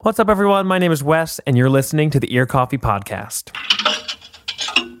What's up, everyone? My name is Wes, and you're listening to the Ear Coffee Podcast.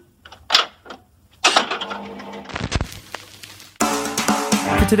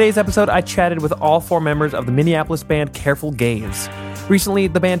 For today's episode, I chatted with all four members of the Minneapolis band Careful Gaze. Recently,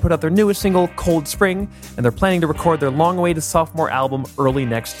 the band put out their newest single, Cold Spring, and they're planning to record their long-awaited sophomore album early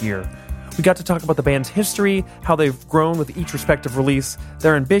next year. We got to talk about the band's history, how they've grown with each respective release,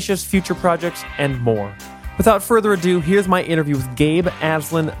 their ambitious future projects, and more. Without further ado, here's my interview with Gabe,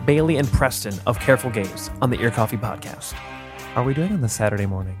 Aslan, Bailey, and Preston of Careful Gaze on the Ear Coffee Podcast. How are we doing on this Saturday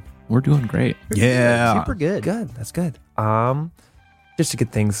morning? We're doing great. Super good. Good, that's good. Just to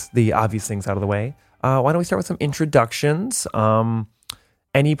get the obvious things out of the way, why don't we start with some introductions?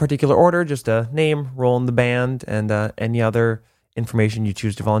 Any particular order, just a name, role in the band, and any other information you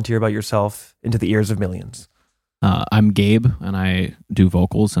choose to volunteer about yourself into the ears of millions. I'm Gabe, and I do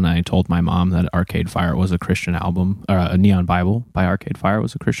vocals, and I told my mom that Arcade Fire was a Christian album, or a Neon Bible by Arcade Fire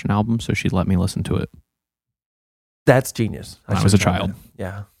was a Christian album, so she let me listen to it. That's genius. I was a child.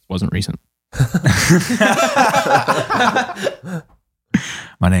 Yeah. Wasn't recent.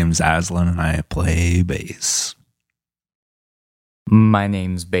 My name's Aslan, and I play bass. My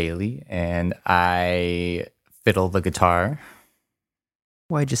name's Bailey, and I fiddle the guitar.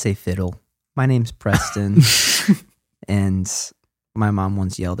 Why'd you say fiddle? My name's Preston, and my mom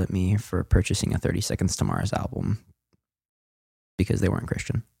once yelled at me for purchasing a 30 Seconds to Mars album because they weren't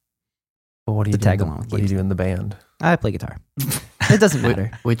Christian. Well, what do you To tag along with What do you Gabe. do in the band? I play guitar. It doesn't matter.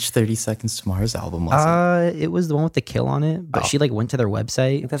 Which 30 Seconds to Mars album was It was the one with the kill on it, but she went to their I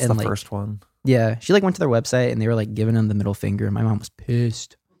website. think that's and the first one. Yeah, she went to their website and they were giving him the middle finger, and my mom was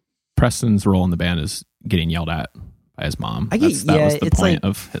pissed. Preston's role in the band is getting yelled at by his mom. That was the point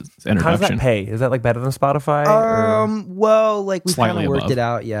of his How does introduction. that pay? Is that better than Spotify? or Well, we kind Slightly of worked above. it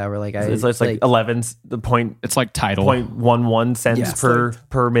out. Yeah, we're it's like 11 the point It's like title 0.11 cents Yeah.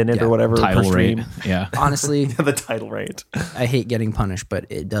 per minute Yeah. or whatever per title stream. rate. Yeah. honestly, The title rate. I hate getting punished, but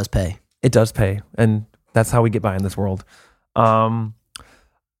it does pay. It does pay, and that's how we get by in this world.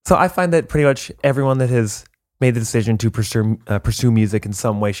 So I find that pretty much everyone that has made the decision to pursue music in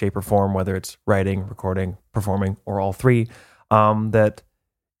some way, shape, or form, whether it's writing, recording, performing, or all three, that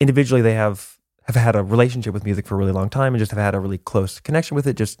individually they have had a relationship with music for a really long time and just have had a really close connection with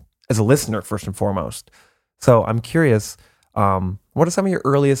it, just as a listener first and foremost. So I'm curious, what are some of your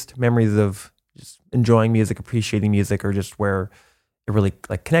earliest memories of just enjoying music, appreciating music, or just where it really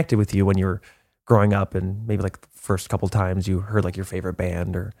connected with you when you were growing up, and maybe the first couple times you heard your favorite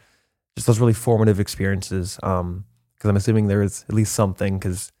band, or just those really formative experiences? Because I'm assuming there is at least something,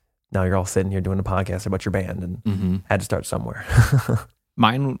 because now you're all sitting here doing a podcast about your band and had to start somewhere.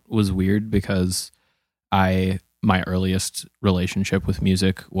 Mine was weird because my earliest relationship with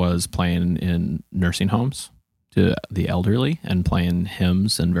music was playing in nursing homes to the elderly and playing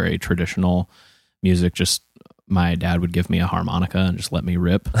hymns and very traditional music. Just my dad would give me a harmonica and just let me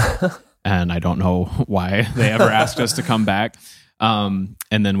rip. And I don't know why they ever asked us to come back.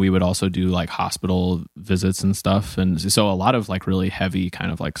 And then we would also do hospital visits and stuff. And so a lot of really heavy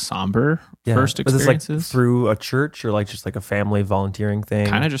kind of somber first Was experiences. this through a church or just a family volunteering thing?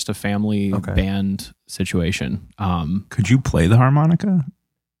 Kind of just a family band situation. Could you play the harmonica?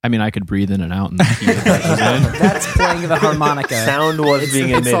 I mean, I could breathe in and out in the key that was in. That's playing the harmonica. Sound was being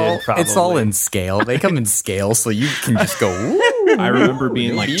emitted. It's all in scale. They come in scale, so you can just go, woo. I remember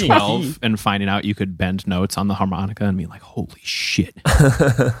being 12 and finding out you could bend notes on the harmonica and being like, holy shit,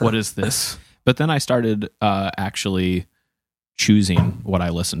 what is this? But then I started actually choosing what I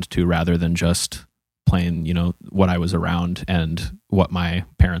listened to rather than just playing, what I was around and what my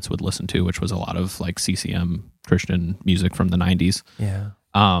parents would listen to, which was a lot of CCM Christian music from the 90s. Yeah.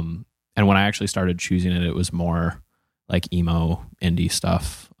 And when I actually started choosing it, it was more emo indie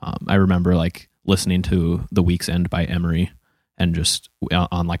stuff. I remember listening to The Week's End by Emery and just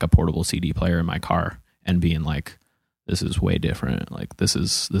on a portable CD player in my car and being like, this is way different.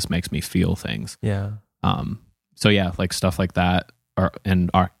 This makes me feel things. Yeah. So yeah, stuff like that.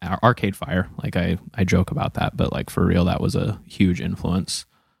 And Arcade Fire, I joke about that, but for real, that was a huge influence.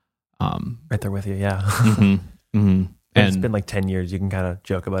 Right there with you. Yeah. And it's been 10 years. You can kind of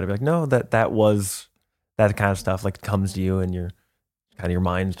joke about it. Be like, no, that was that kind of stuff comes to you and your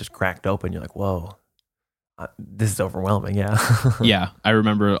mind's just cracked open. You're like, whoa, this is overwhelming. Yeah. yeah. I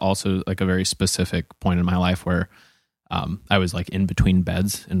remember also a very specific point in my life where I was in between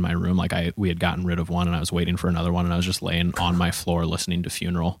beds in my room. We had gotten rid of one and I was waiting for another one, and I was just laying on my floor listening to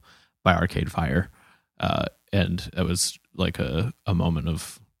Funeral by Arcade Fire. And it was a moment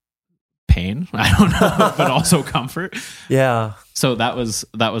of pain, I don't know, but also comfort. Yeah. So that was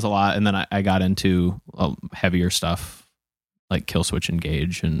a lot. And then I got into heavier stuff like Killswitch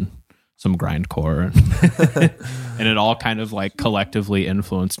Engage and some grindcore, and it all kind of like collectively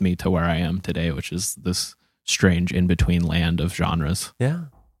influenced me to where I am today, which is this strange in between land of genres. Yeah.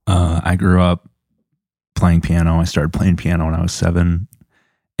 I grew up playing piano. I started playing piano when I was 7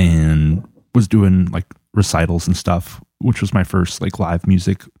 and was doing like recitals and stuff, which was my first like live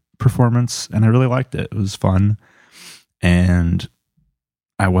music performance. And I really liked it. It was fun. And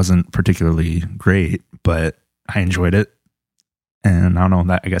I wasn't particularly great, but I enjoyed it. And I don't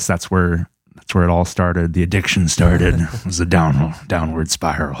know, I guess that's where it all started. The addiction started. It was a downward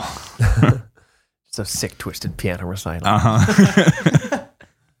spiral. It's a sick, twisted piano recital.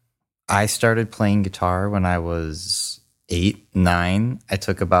 I started playing guitar when I was 8, 9. I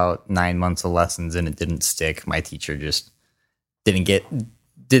took about 9 months of lessons and it didn't stick. My teacher just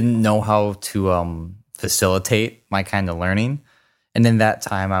didn't know how to facilitate my kind of learning. And in that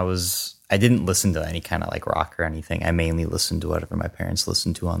time I didn't listen to any kind of like rock or anything. I mainly listened to whatever my parents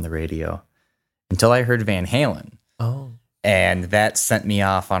listened to on the radio until I heard Van Halen. Oh. And that sent me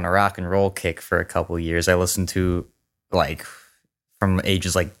off on a rock and roll kick for a couple of years. I listened to like from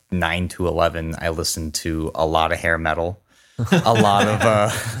ages like 9 to 11, I listened to a lot of hair metal, a lot of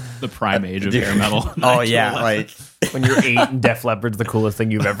the prime age of hair metal. Oh yeah, like when you're 8 and Def Leppard's the coolest thing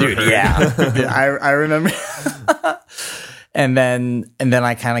you've ever heard. Yeah, I remember. And then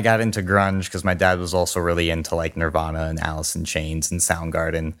I kind of got into grunge because my dad was also really into like Nirvana and Alice in Chains and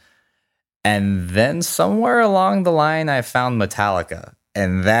Soundgarden. And then somewhere along the line, I found Metallica,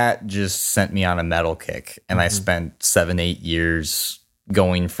 and that just sent me on a metal kick. And I spent 7-8 years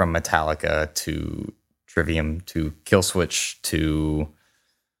going from Metallica to Trivium to Killswitch to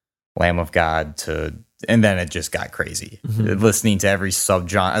Lamb of God and then it just got crazy. Listening to every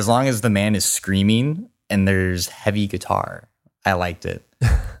subgenre, as long as the man is screaming and there's heavy guitar, I liked it.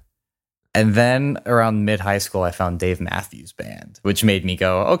 And then around mid-high school, I found Dave Matthews Band, which made me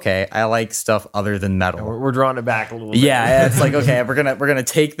go, okay, I like stuff other than metal. We're drawing it back a little bit. Yeah, it's like, okay, we're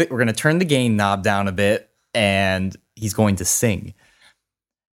gonna turn the gain knob down a bit, and he's going to sing.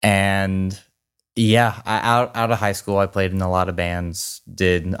 And yeah, out of high school, I played in a lot of bands,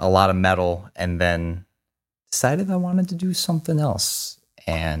 did a lot of metal, and then decided I wanted to do something else,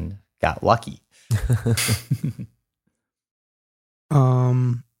 and got lucky.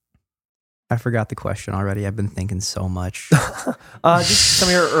 I forgot the question already. I've been thinking so much. Just some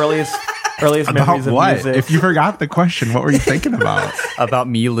of your earliest memories of what? music. If you forgot the question, what were you thinking about? About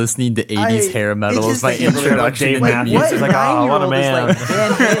me listening to 80s hair metal as my introduction Dave to Matthews. music. It's like, oh, what a man. Like,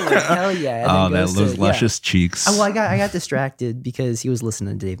 Van Halen, hell yeah. And then Those luscious cheeks. Oh, well, I got distracted because he was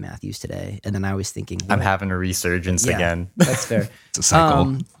listening to Dave Matthews today, and then I was thinking, I'm having a resurgence again. That's fair. It's a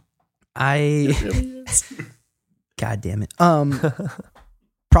cycle. God damn it.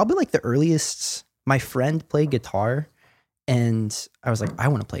 Probably like the earliest, my friend played guitar, and I was like, I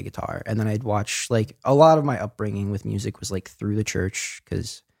want to play guitar. And then I'd watch, like, a lot of my upbringing with music was like through the church,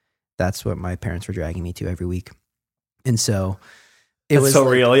 because that's what my parents were dragging me to every week. And so it was so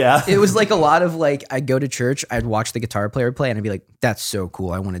like, real, yeah. It was like a lot of like, I'd go to church, I'd watch the guitar player play, and I'd be like, that's so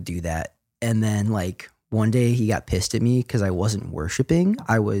cool, I want to do that. And then like one day he got pissed at me because I wasn't worshiping.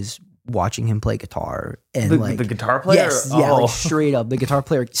 I was watching him play guitar, and the guitar player? Yes, yeah, Oh. like straight up. The guitar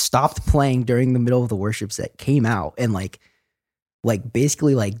player stopped playing during the middle of the worship set, came out, and like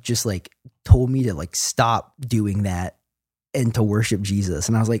basically like just like told me to like stop doing that and to worship Jesus.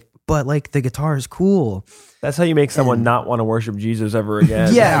 And I was like, but like the guitar is cool. That's how you make someone not want to worship Jesus ever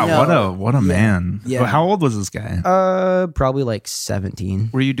again. Yeah, what a man. Yeah. How old was this guy? Probably like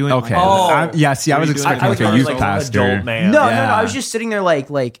 17. Were you doing Okay. Oh. Yeah, see, I was Were you doing expecting like I a was youth like pastor. adult man. No, Yeah. I was just sitting there like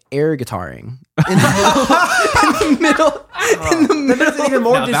air guitaring in the middle. That makes it even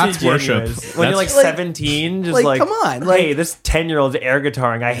more Now that's disingenuous. worship. When you're like That's- 17, just like, like, come on, like- hey, this 10-year-old's air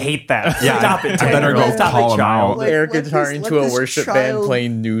guitaring. I hate that. Yeah, Stop it, I better 10-year-old. go Stop call it, him child. out. Like, Air let guitar this- into let a this worship band child-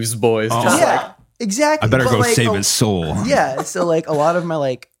 playing Newsboys. Oh. Just Yeah, like, exactly. I better But, go like, save his soul. Yeah, so like a lot of my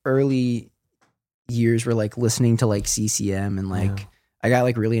like early years were like listening to like CCM, and like Yeah. I got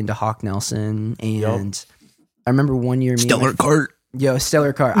like really into Hawk Nelson, and I remember one year Stellar Cart.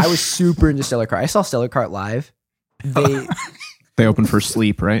 Stellar Cart. I was super into Stellar Cart. I saw Stellar Cart live. They opened for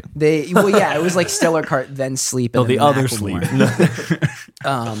Sleep, right? It was like Stellar Cart, then Sleep, and No, the then other Macklemore.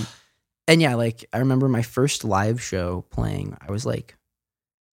 sleep. And yeah, like I remember my first live show playing. I was like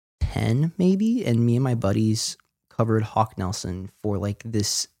 10 maybe, and me and my buddies covered Hawk Nelson for like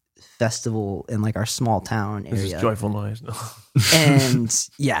this festival in like our small town This is area. joyful noise. And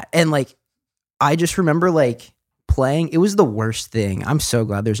yeah, and like I just remember like playing. It was the worst thing. I'm so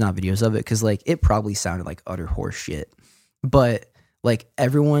glad there's not videos of it, because like it probably sounded like utter horse shit. But like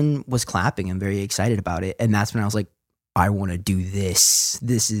everyone was clapping and very excited about it, and that's when I was like, I want to do this.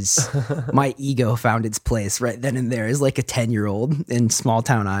 This is my ego found its place right then and there as like a 10-year-old in small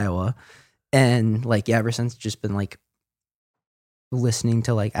town Iowa. And like, yeah, ever since just been like listening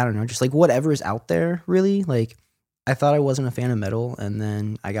to like, I don't know, just like whatever is out there really. Like I thought I wasn't a fan of metal. And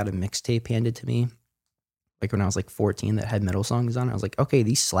then I got a mixtape handed to me like when I was like 14 that had metal songs on it. I was like, okay,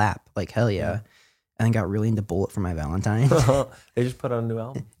 these slap, like hell yeah. And then got really into Bullet for my Valentine. They just put out a new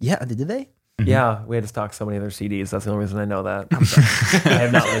album. Yeah, did they? Yeah, we had to stock so many of their CDs. That's the only reason I know that. I'm sorry. I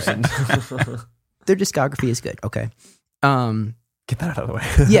have not listened. Their discography is good. Okay. Get that out of the way.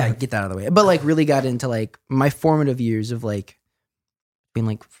 Yeah, get that out of the way. But like really got into like my formative years of like being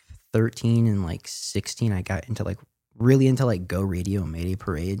like 13 and like 16. I got into like really into like Go Radio and Mayday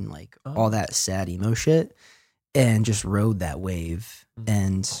Parade and like all that sad emo shit and just rode that wave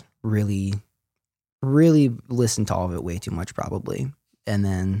and really listened to all of it way too much probably. And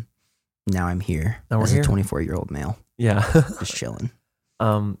then now I'm here as a 24-year-old male. Yeah. Just chilling.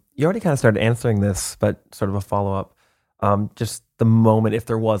 You already kind of started answering this, but sort of a follow-up. Just the moment, if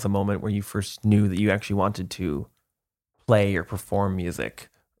there was a moment where you first knew that you actually wanted to play or perform music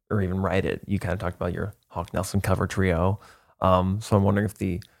or even write it. You kind of talked about your Hawk Nelson cover trio. So I'm wondering if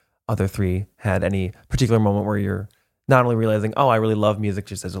the other three had any particular moment where you're not only realizing, oh, I really love music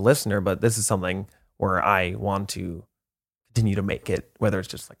just as a listener, but this is something where I want to continue to make it, whether it's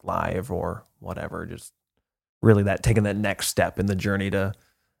just like live or whatever, just really that taking that next step in the journey to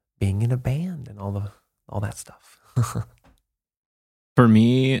being in a band and all that stuff. For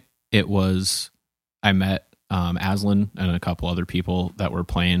me, it was, I met Aslan and a couple other people that were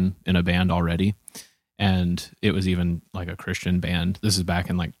playing in a band already. And it was even like a Christian band. This is back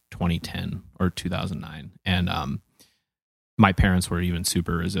in like 2010 or 2009. And my parents were even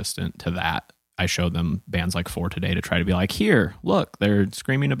super resistant to that. I showed them bands like For Today to try to be like, here, look, they're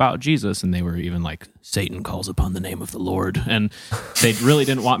screaming about Jesus. And they were even like, Satan calls upon the name of the Lord. And they really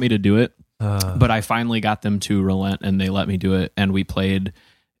didn't want me to do it. But I finally got them to relent and they let me do it. And we played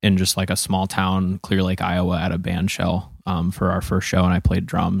in just like a small town, Clear Lake, Iowa at a band shell for our first show. And I played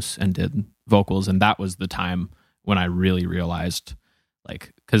drums and did vocals. And that was the time when I really realized,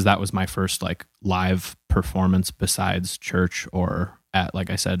 like, because that was my first like live performance besides church or at, like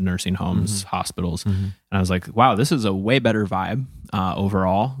I said, nursing homes, hospitals. And I was like, wow, this is a way better vibe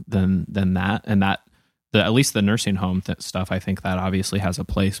overall than that. And that at least the nursing home stuff, I think that obviously has a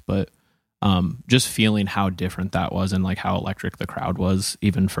place, but just feeling how different that was and like how electric the crowd was,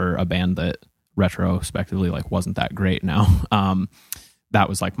 even for a band that retrospectively like wasn't that great now. That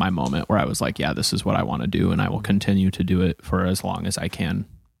was like my moment where I was like, yeah, this is what I want to do. And I will continue to do it for as long as I can.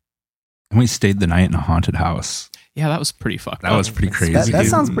 And we stayed the night in a haunted house. Yeah, that was pretty fucked up. That was pretty crazy. That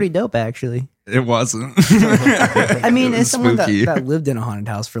sounds pretty dope, actually. It wasn't. I mean, as someone spooky. that lived in a haunted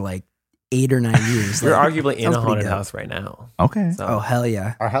house for like 8 or 9 years. You're like, arguably in a sounds pretty haunted dope. house right now. Okay. So Oh, hell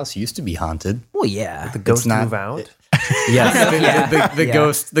yeah. Our house used to be haunted. Well, yeah. the ghosts not- move out. Yes, the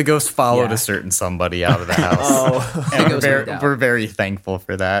Yeah. ghost followed Yeah. a certain somebody out of the house. Oh, And Ghost moved out. we're very thankful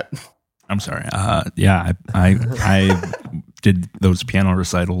for that. I'm sorry. Yeah, I did those piano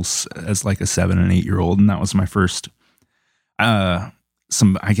recitals as like a 7 and 8 year old, and that was my first.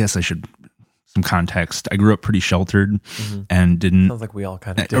 Some context. I grew up pretty sheltered and didn't. sounds like we all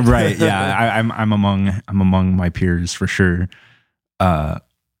kind of did. Right. Yeah. I'm among my peers for sure.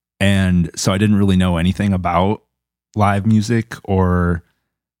 And so I didn't really know anything about live music or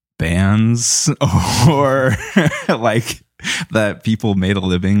bands or like that people made a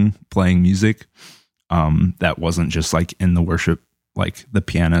living playing music. That wasn't just like in the worship, like the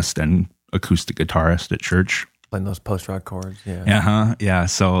pianist and acoustic guitarist at church. Playing those post-rock chords. Yeah. Uh-huh. Yeah.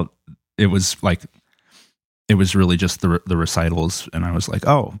 So it was really just the recitals. And I was like,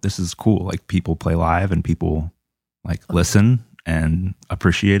 oh, this is cool. Like people play live and people like listen and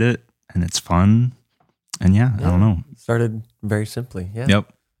appreciate it. And it's fun. And yeah. I don't know. Started very simply. Yeah.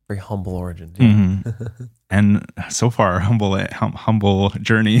 Yep. Very humble origin. Mhm. And so far, humble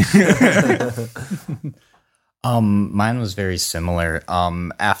journey. Mine was very similar.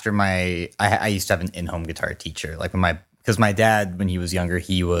 After I used to have an in-home guitar teacher. Like because my dad, when he was younger,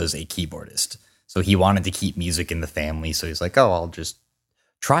 he was a keyboardist. So he wanted to keep music in the family. So he's like, oh, I'll just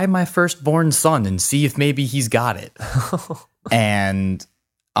try my firstborn son and see if maybe he's got it. And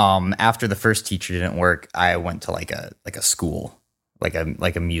after the first teacher didn't work, I went to like a school, like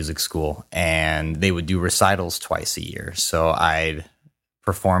a music school, and they would do recitals twice a year. So I'd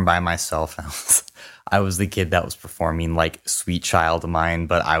perform by myself. I was the kid that was performing like Sweet Child of Mine,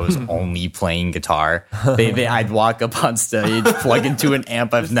 but I was only playing guitar. I'd walk up on stage, plug into an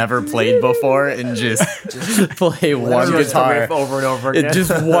amp I've never played before, and just play one guitar over and over again.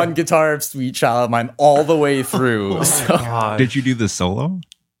 Just one guitar of Sweet Child of Mine all the way through. So, Did you do the solo?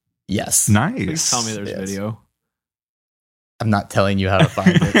 yes. Nice. Please tell me there's Yes. video. I'm not telling you how to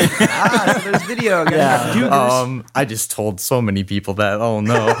find it. So there's video. Yeah. I just told so many people that. Oh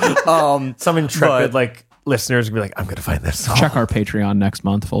no. Some intrepid But- like listeners would be like, I'm gonna find this song. Check our Patreon next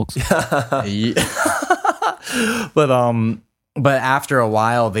month, folks. But after a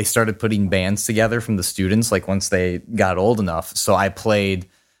while, they started putting bands together from the students. Like once they got old enough, so I played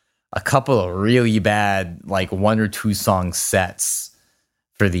a couple of really bad, like 1 or 2 song sets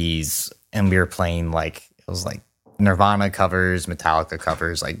for these, and we were playing like it was like Nirvana covers, Metallica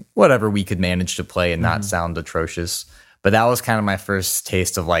covers, like whatever we could manage to play and not sound atrocious. But that was kind of my first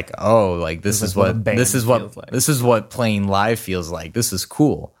taste of like, oh, like this is like what a what band this is feels what like. this is what playing live feels like. This is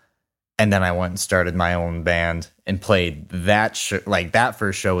cool. And then I went and started my own band and played that like that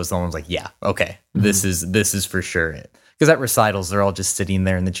first show was the one I was like, yeah, okay, this is for sure it. Because at recitals, they're all just sitting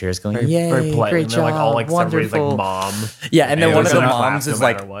there in the chairs going, Very, yay, very polite. great and job, they're like all like somebody's wonderful. like mom. Yeah, and then And one they're of the gonna clap moms no is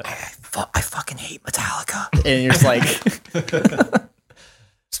matter like, what. I fucking hate Metallica. And you're just like,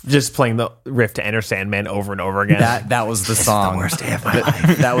 Just playing the riff to Enter Sandman over and over again. that was the song. worst day of my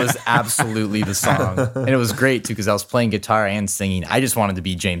life. That was absolutely the song. And it was great too because I was playing guitar and singing. I just wanted to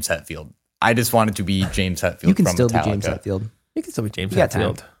be James Hetfield. I just wanted to be James Hetfield. You can from still Metallica. be James Hetfield. You can still be James You got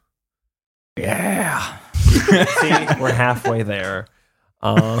time. Hetfield. Yeah. See, we're halfway there.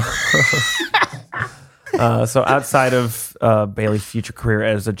 So outside of Bailey's future career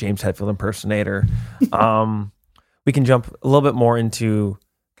as a James Hetfield impersonator, we can jump a little bit more into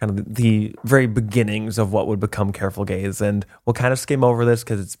kind of the very beginnings of what would become Careful Gaze. And we'll kind of skim over this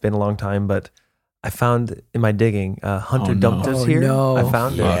because it's been a long time, but I found in my digging, Hunter Oh, no. dumped us Oh, here. no. I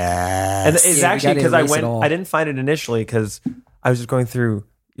found it. Yes. And it's Yeah, we actually gotta because I erase it went, all. I didn't find it initially because I was just going through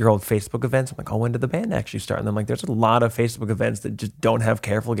your old Facebook events. I'm like, oh, when did the band actually start? And I'm like, there's a lot of Facebook events that just don't have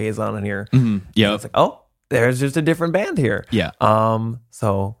Careful Gaze on in here. Yeah. It's like, oh, there's just a different band here. Yeah.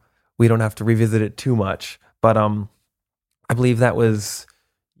 So we don't have to revisit it too much. But I believe that was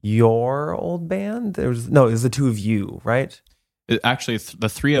your old band. It was the two of you, right? Actually, the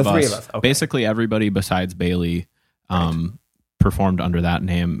three of us, okay. basically everybody besides Bailey performed under that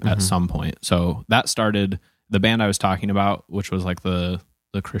name at some point. So that started the band I was talking about, which was like the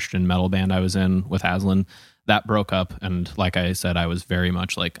Christian metal band I was in with Aslan. That broke up. And like I said, I was very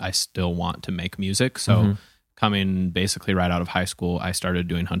much like, I still want to make music. So coming basically right out of high school, I started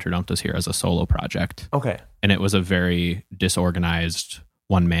doing Hunter Dumped Us Here as a solo project. Okay. And it was a very disorganized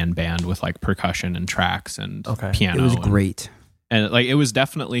one-man band with like percussion and tracks and piano. It was and- great. And like it was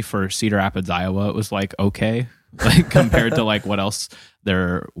definitely for Cedar Rapids, Iowa. It was like okay, like compared to like what else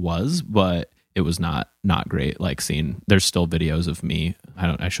there was, but it was not great. Like seeing there's still videos of me.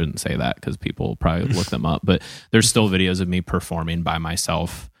 I shouldn't say that because people probably look them up, but there's still videos of me performing by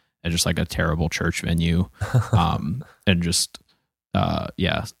myself at just like a terrible church venue, and just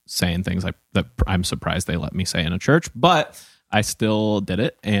saying things like that. I'm surprised they let me say in a church, but I still did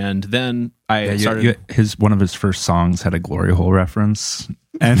it. And then I started. One of his first songs had a Glory Hole reference,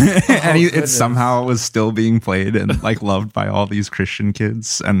 and it somehow was still being played and like loved by all these Christian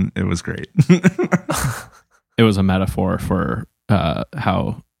kids, and it was great. It was a metaphor for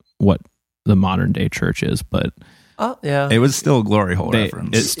what the modern day church is, but Oh, yeah. It was still a Glory Hole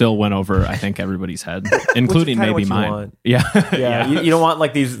reference. it still went over, I think, everybody's head, including kinda maybe what you mine. want. Yeah, yeah. You don't want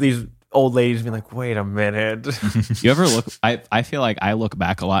like these old ladies being like, wait a minute. You ever look? I feel like I look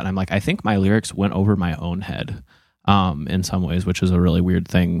back a lot, and I'm like, I think my lyrics went over my own head, in some ways, which is a really weird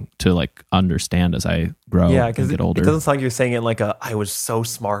thing to like understand as I grow Yeah, and because get it older. doesn't sound like you're saying it like I was so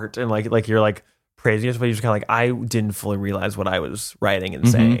smart and like you're like praising yourself, but you're just kind of like, I didn't fully realize what I was writing and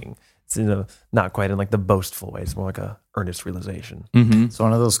saying. It's not quite in like the boastful way. It's more like a earnest realization. It's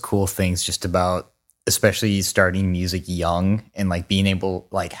one of those cool things just about, especially starting music young and like being able,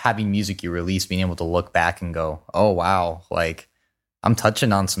 like having music you release, being able to look back and go, oh wow, like I'm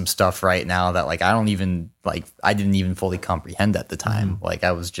touching on some stuff right now that like I didn't even fully comprehend at the time. Like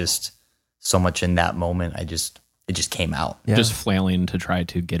I was just so much in that moment. It just came out. Yeah. Just flailing to try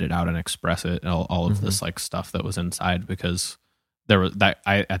to get it out and express it, all of this like stuff that was inside, because there was that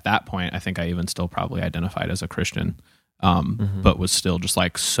at that point I think I even still probably identified as a Christian, but was still just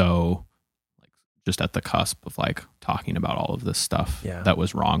like so like just at the cusp of like talking about all of this stuff that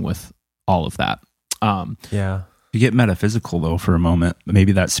was wrong with all of that. Yeah. To get metaphysical though for a moment,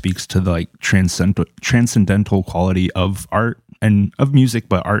 maybe that speaks to the like transcendental quality of art, and of music,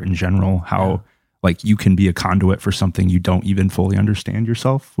 but art in general, how like you can be a conduit for something you don't even fully understand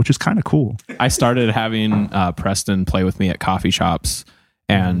yourself, which is kind of cool. I started having Preston play with me at coffee shops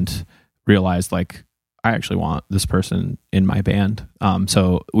and realized like I actually want this person in my band.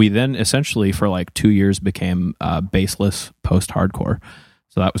 So we then essentially for like 2 years became bassless post-hardcore.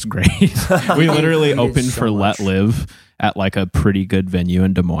 So that was great. We literally opened so for much. Let Live at like a pretty good venue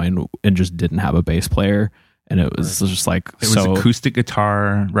in Des Moines and just didn't have a bass player. And it was just like, It was acoustic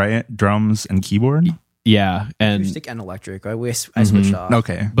guitar, right? Drums and keyboard. yeah. And Acoustic and electric. I switched off.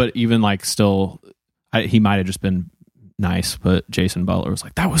 Okay. but even like still, he might have just been nice, but Jason Butler was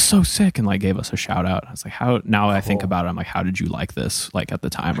like, that was so sick, and like gave us a shout out. I was like, how, now I think about it, I'm like, how did you like this like at the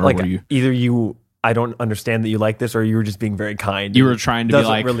time? Or Like were you either I don't understand that you like this, or you were just being very kind. you were trying to be Doesn't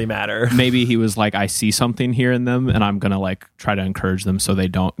like, really matter. maybe he was like, I see something here in them and I'm gonna like try to encourage them so they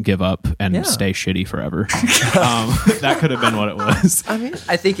don't give up and Yeah. stay shitty forever. That could have been what it was. I mean,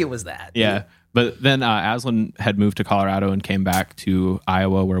 I think it was that. Yeah. But then Aslan had moved to Colorado and came back to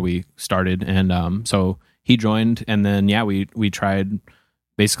Iowa where we started. And so he joined. And then, yeah, we tried.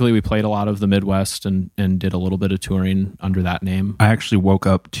 Basically, we played a lot of the Midwest and did a little bit of touring under that name. I actually woke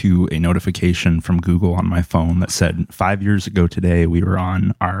up to a notification from Google on my phone that said 5 years ago today we were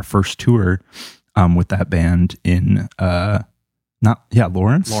on our first tour with that band in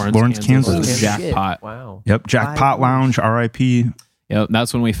Lawrence, Kansas. Kansas. Shit. Jackpot. wow. Yep, Jackpot Lounge, R.I.P. Yeah,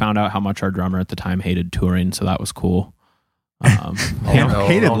 that's when we found out how much our drummer at the time hated touring. So that was cool.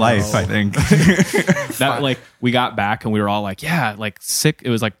 Hated life, I think. That like we got back and we were all like, yeah, like sick. It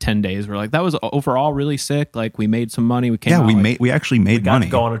was like 10 days. We're like, that was overall really sick. Like we made some money. We came out, we actually made Got money.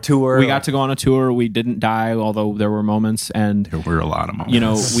 to go on a tour. we got to go on a tour. We didn't die, although there were moments. And There were a lot of moments. you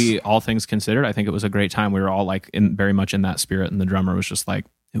know, we all things considered, I think it was a great time. We were all like very much in that spirit. And the drummer was just like,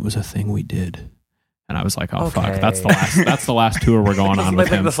 it was a thing we did. And I was like, oh fuck, Okay. that's the last tour we're going on with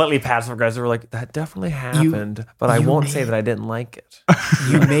like him. the slightly passive aggressive were like, that definitely happened, but I you won't made- say that I didn't like it.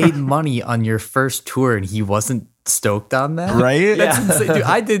 You made money on your first tour and he wasn't stoked on that? right? That's insane. Dude,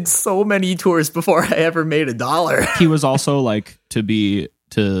 I did so many tours before I ever made $1. He was also like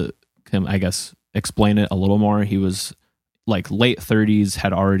to I guess explain it a little more. He was like late 30s,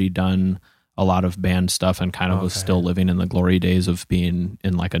 had already done a lot of band stuff and kind of was still living in the glory days of being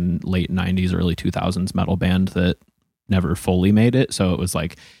in like a late 90s, early 2000s metal band that never fully made it. So it was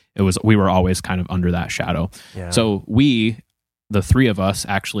like, we were always kind of under that shadow. Yeah. So the three of us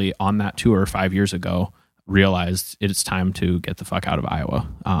actually on that tour 5 years ago realized it's time to get the fuck out of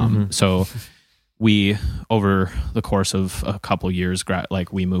Iowa. So we, over the course of a couple years,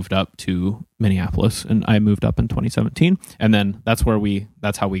 we moved up to Minneapolis, and I moved up in 2017. And then that's how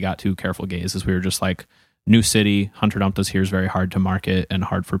we got to Careful Gaze, is we were just like, new city, Hunter Dumped Us here is very hard to market and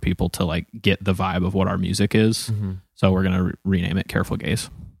hard for people to like get the vibe of what our music is. So we're going to rename it Careful Gaze.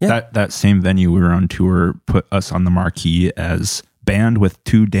 Yeah. That same venue we were on tour put us on the marquee as band with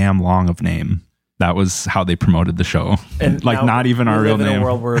too damn long of name. That was how they promoted the show. And like now not even we our real live in name. a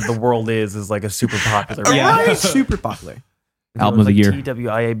world where the world is like a super popular. Yeah. Super popular. Album of the year.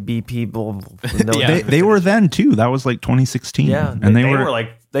 TWIABP. Blah, blah, blah, no, Yeah. They were then too. That was like 2016. Yeah, and they were like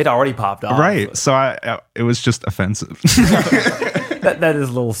they'd already popped off. right. So it was just offensive. That is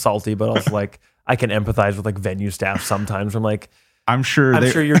a little salty, but also like I can empathize with like venue staff sometimes. I'm like, I'm sure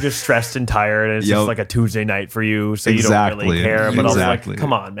you're just stressed and tired, and it's Yep. just like a Tuesday night for you, so you don't Exactly. really care. But I was Exactly. like,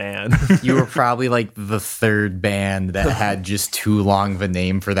 come on, man. You were probably like the third band that had just too long of a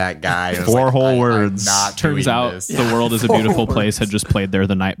name for that guy. It was 4 like, whole I'm words. not Turns doing out this. The World is a Beautiful Place had just played there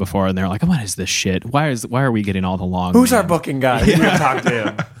the night before, and they're like, what is this shit? Why are we getting all the long Who's our names? booking guy? We can talk to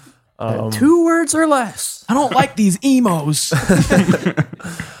him. 2 words or less. I don't like these emos.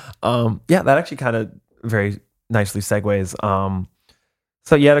 Yeah, that actually kind of very nicely segues.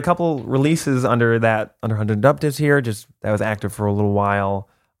 So you had a couple releases under Hunter Dumped Us here. Just that was active for a little while.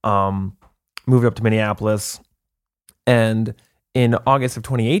 Moved up to Minneapolis, and in August of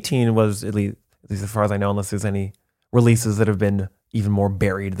 2018 was at least as far as I know, unless there's any releases that have been even more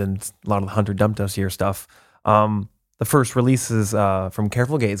buried than a lot of the Hunter Dumped Us here stuff. The first releases from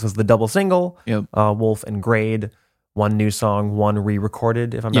Careful Gaze was the double single, Yep. Wolf and Grade. One new song, one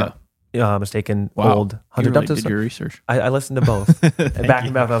re-recorded, if I'm not mistaken. Wow. Old You Hunter really Dumped Us. did your research. I listened to both. And back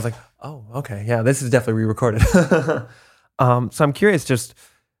and forth, I was like, oh, okay. Yeah, this is definitely re-recorded. So I'm curious, just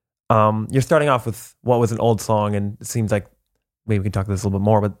you're starting off with what was an old song, and it seems like maybe we can talk this a little bit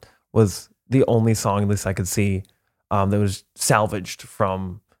more, but was the only song, at least I could see, that was salvaged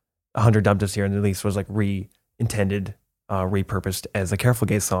from Hunter Dumped Us here, and at least was like re-intended, repurposed as a Careful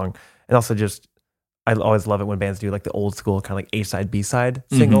Gaze song. And also just, I always love it when bands do like the old school kind of like A-side, B-side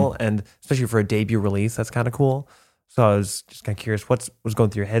single, and especially for a debut release, that's kind of cool. So I was just kind of curious, what was going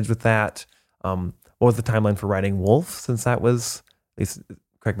through your heads with that? What was the timeline for writing Wolf, since that was, at least,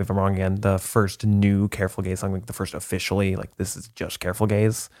 correct me if I'm wrong again, the first new Careful Gaze song, like the first officially, like this is just Careful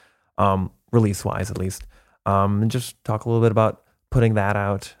Gaze, release-wise at least. And just talk a little bit about putting that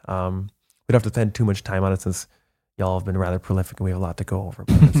out. We don't have to spend too much time on it since y'all have been rather prolific and we have a lot to go over,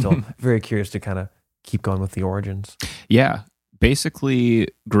 but I'm still very curious to kind of keep going with the origins. Yeah. Basically,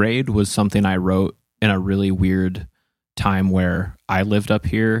 Grade was something I wrote in a really weird time where I lived up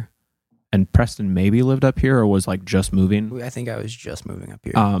here and Preston maybe lived up here or was like just moving. I think I was just moving up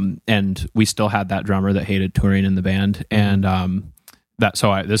here. And we still had that drummer that hated touring in the band. And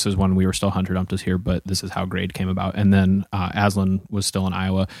this is when we were still Hunter Dumped Us here, but this is how Grade came about. And then Aslan was still in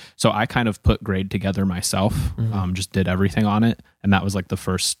Iowa. So I kind of put Grade together myself, just did everything on it. And that was like the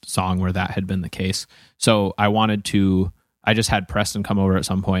first song where that had been the case. So I just had Preston come over at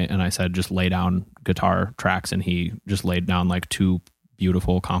some point and I said, just lay down guitar tracks. And he just laid down like 2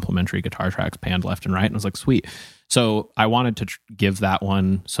 beautiful complementary guitar tracks panned left and right. And I was like, sweet. So I wanted to give that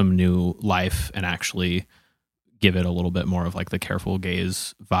one some new life and actually give it a little bit more of like the Careful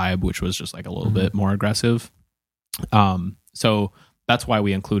Gaze vibe, which was just like a little bit more aggressive. So that's why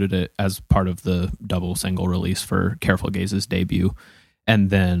we included it as part of the double single release for Careful Gaze's debut.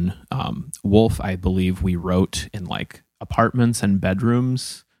 And then Wolf, I believe we wrote in like apartments and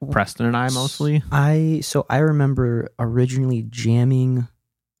bedrooms, Preston and I mostly. I remember originally jamming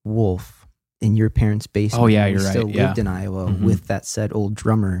Wolf in your parents' basement. Oh yeah, when you're we right. Still Yeah. lived in Iowa with that said old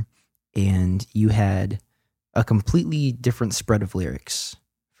drummer, and you had a completely different spread of lyrics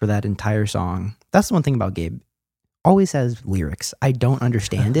for that entire song. That's the one thing about Gabe. Always has lyrics. I don't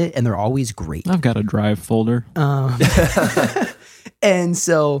understand it, and they're always great. I've got a Drive folder. And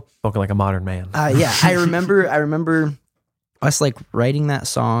so, Spoken like a modern man. yeah, I remember us like writing that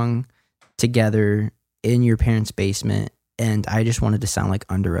song together in your parents' basement, and I just wanted to sound like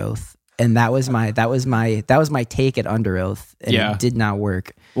Under Oath, and that was my take at Under Oath, and Yeah. it did not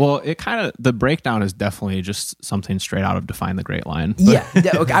work. Well, it kind of, the breakdown is definitely just something straight out of Define the Great Line. Yeah,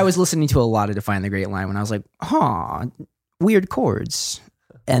 I was listening to a lot of Define the Great Line when I was like, weird chords,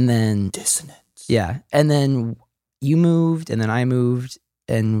 and then Dissonance. yeah, and then you moved, and then I moved,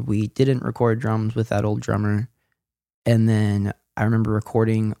 and we didn't record drums with that old drummer. And then I remember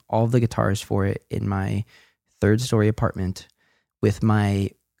recording all the guitars for it in my 3rd-story apartment with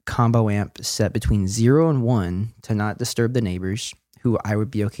my combo amp set between 0 and 1 to not disturb the neighbors, who I would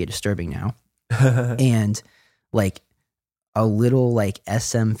be okay disturbing now, and like a little like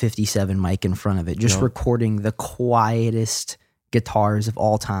SM57 mic in front of it, just recording the quietest guitars of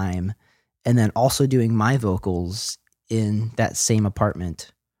all time, and then also doing my vocals in that same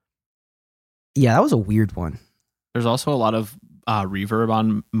apartment. Yeah, that was a weird one. There's also a lot of reverb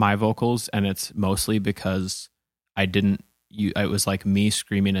on my vocals, and it's mostly because it was like me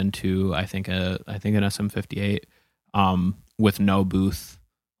screaming into I think an SM58 with no booth,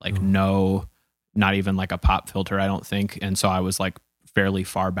 like not even like a pop filter, I don't think, and so I was like fairly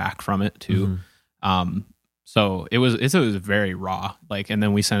far back from it too. So it was very raw, like, and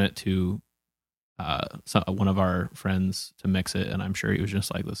then we sent it to one of our friends to mix it, and I'm sure he was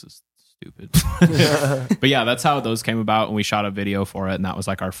just like, this is stupid. But yeah, that's how those came about, and we shot a video for it, and that was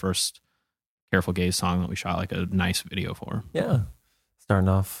like our first Careful Gaze song that we shot like a nice video for. Yeah. Starting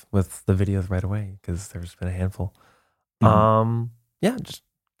off with the videos right away because there's been a handful. Yeah, just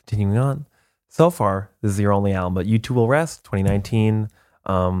continuing on. So far, this is your only album, but You Two Will Rest, 2019.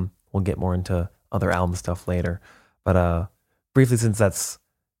 We'll get more into other album stuff later. But briefly, since that's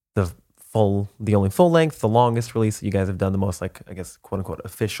the only full length, the longest release that you guys have done, the most, like, I guess, quote unquote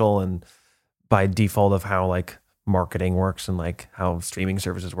official, and by default of how like marketing works and like how streaming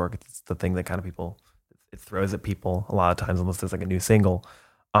services work, it's the thing that kind of it throws at people a lot of times unless there's like a new single.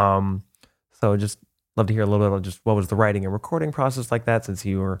 So just love to hear a little bit about just what was the writing and recording process like that, since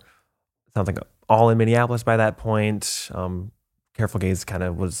you were, sounds like, all in Minneapolis by that point. Careful Gaze kind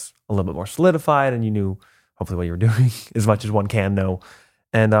of was a little bit more solidified, and you knew hopefully what you were doing as much as one can know.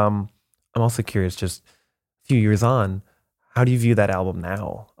 And I'm also curious, just a few years on, how do you view that album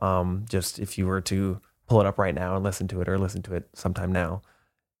now? Just if you were to pull it up right now and listen to it sometime now,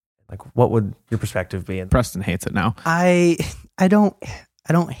 like, what would your perspective be? Preston hates it now. I don't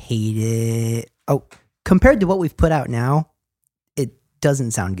hate it. Oh, compared to what we've put out now, it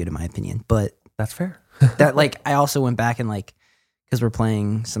doesn't sound good in my opinion, but That's fair. that, like, I also went back and, like, because we're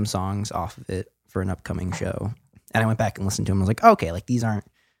playing some songs off of it for an upcoming show, and I went back and listened to them. I was like, okay, like, these aren't,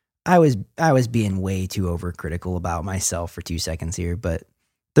 I was being way too overcritical about myself for 2 seconds here, but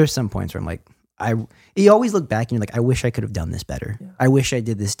there's some points where I'm like, you always look back and you're like, I wish I could have done this better. I wish I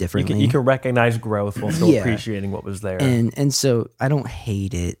did this differently. You can recognize growth while still Yeah. appreciating what was there. And so I don't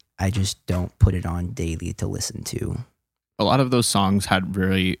hate it. I just don't put it on daily to listen to. A lot of those songs had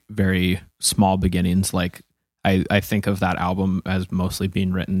very, very small beginnings. Like I think of that album as mostly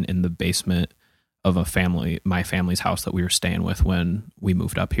being written in the basement of my family's house that we were staying with when we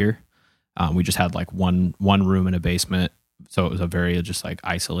moved up here. We just had like one room in a basement. So it was a very just like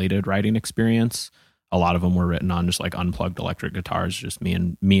isolated writing experience. A lot of them were written on just like unplugged electric guitars, just me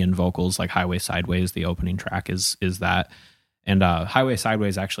and vocals. Like Highway Sideways, the opening track is that. And Highway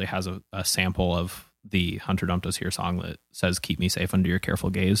Sideways actually has a sample of the Hunter Dumped Us Here song that says "Keep me safe under your careful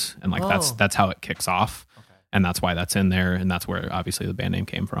gaze," and like that's how it kicks off, and that's why that's in there, and that's where obviously the band name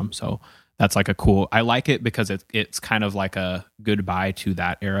came from. So that's like a cool. I like it because it's kind of like a goodbye to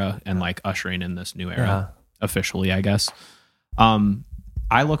that era and like ushering in this new era officially, I guess.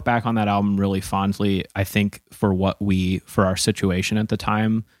 I look back on that album really fondly. I think for our situation at the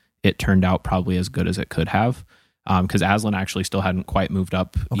time, it turned out probably as good as it could have. Because Aslan actually still hadn't quite moved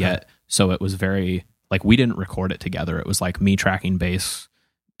up yet. So it was very, like, we didn't record it together. It was like me tracking bass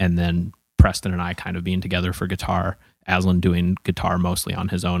and then Preston and I kind of being together for guitar, Aslan doing guitar mostly on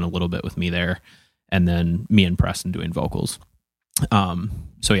his own, a little bit with me there, and then me and Preston doing vocals.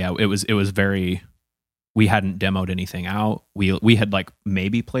 So yeah, it was very, we hadn't demoed anything out. We had like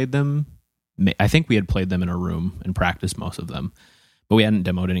maybe played them. I think we had played them in a room and practiced most of them, but we hadn't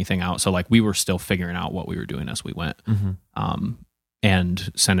demoed anything out. So like we were still figuring out what we were doing as we went,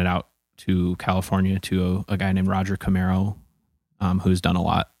 and sent it out to California to a guy named Roger Camaro, who's done a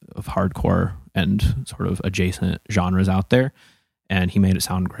lot of hardcore and sort of adjacent genres out there. And he made it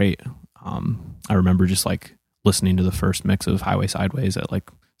sound great. I remember just like listening to the first mix of Highway Sideways at like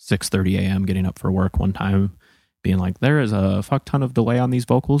 6:30 a.m. getting up for work one time, being like, there is a fuck ton of delay on these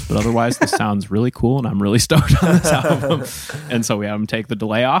vocals, but otherwise this sounds really cool and I'm really stoked on this album. And so we had him take the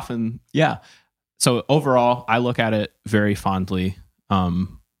delay off, and yeah. So overall, I look at it very fondly,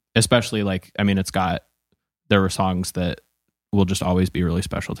 especially like, I mean, there were songs that will just always be really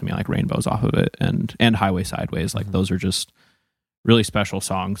special to me, like Rainbows off of it and Highway Sideways. Like those are just really special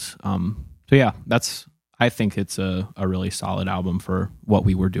songs. So yeah, I think it's a really solid album for what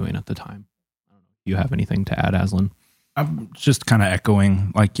we were doing at the time. I don't know if you have anything to add, Aslan? I'm just kind of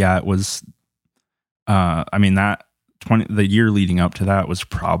echoing, like, yeah, it was, I mean, the year leading up to that was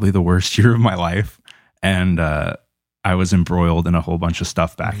probably the worst year of my life. And I was embroiled in a whole bunch of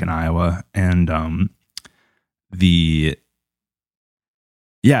stuff back in Iowa. And it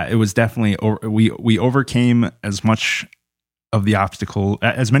was definitely, we overcame as many of the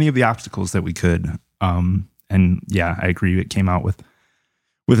obstacles that we could. And yeah, I agree. It came out with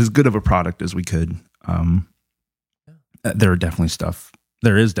as good of a product as we could. There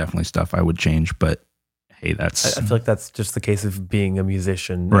is definitely stuff I would change, but hey, I feel like that's just the case of being a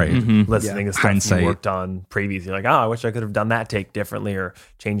musician, right? Listening to stuff Hindsight. you worked on previously, like, I wish I could have done that take differently or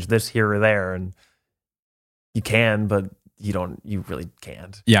changed this here or there. And you can, but you really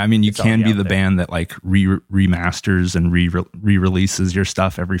can't. Yeah, I mean, you It's can already be out the there. band that like remasters and re-releases your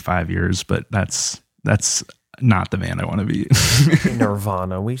stuff every 5 years, but that's not the band I want to be.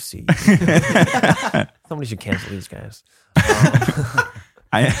 Nirvana, we see. Somebody should cancel these guys.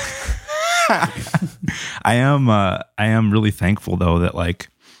 I am really thankful though that like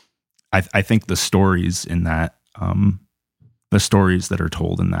I think the stories in that the stories that are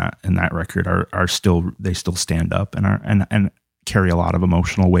told in that record are still stand up and carry a lot of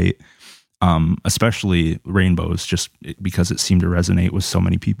emotional weight, especially Rainbows, just because it seemed to resonate with so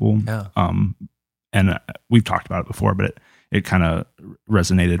many people. Yeah. And we've talked about it before, but it kind of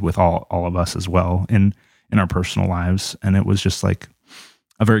resonated with all of us as well in our personal lives, and it was just like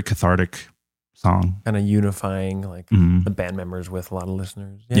a very cathartic song, Kind of unifying like Mhm. the band members with a lot of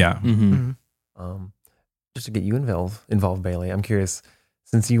listeners. Yeah. Mm-hmm. Just to get you involved, Bailey, I'm curious,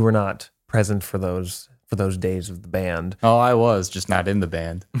 since you were not present for those days of the band. Oh, I was just not in the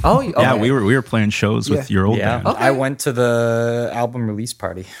band. Oh, Yeah, we were playing shows with your old band. Okay. I went to the album release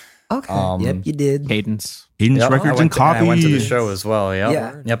party. Okay. Yep, you did. Cadence. Hayden's Yep, Records I and Coffee. went to the show as well. Yep.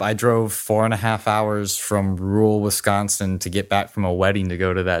 Yeah. Yep. I drove 4.5 hours from rural Wisconsin to get back from a wedding to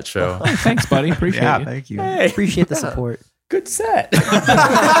go to that show. Thanks, buddy. Appreciate Yeah, you. thank you. Hey, Appreciate the support. good set.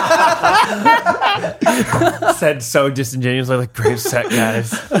 Said so disingenuously, like, great set,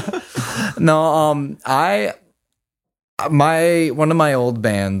 guys. No, one of my old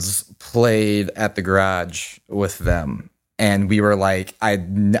bands played at the garage with them, and we were like,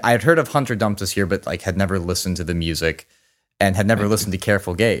 I'd heard of Hunter Dumped Us Here, but like had never listened to the music and had never listened to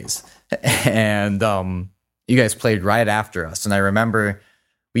Careful Gaze. And you guys played right after us, and I remember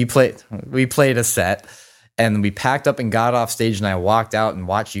we played a set, and we packed up and got off stage, and I walked out and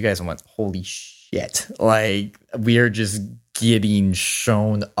watched you guys and went, holy shit. Like, we are just getting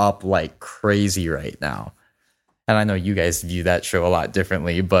shown up like crazy right now. And I know you guys view that show a lot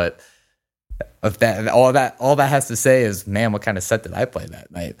differently, but of that, all that has to say is, man, what kind of set did I play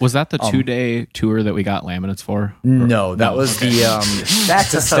that night? Was that the 2-day tour that we got laminates for? No, that was okay.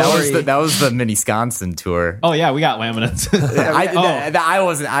 That's a story. that was the Minnewisconsin tour. Oh yeah, we got laminates.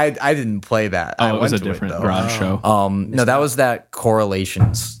 I didn't play that. Oh, I it was a went to different though. garage show. No, that was that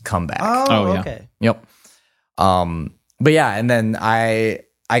Correlations comeback. Oh, yeah. Okay. Yep. But yeah, and then I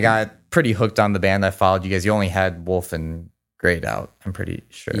got pretty hooked on the band. I followed you guys. You only had Wolf and Great out, I'm pretty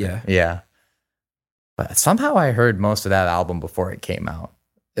sure. Yeah. But somehow I heard most of that album before it came out.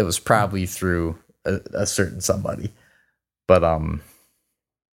 It was probably through a certain somebody. But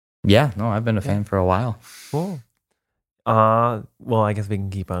yeah, no, I've been a fan for a while. Cool. Well, I guess we can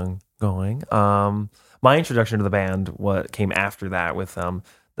keep on going. My introduction to the band, what came after that with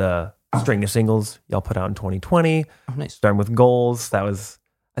the string of singles y'all put out in 2020. Oh, nice. Starting with Goals. That was,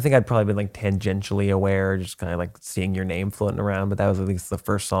 I think I'd probably been like tangentially aware, just kind of like seeing your name floating around, but that was at least the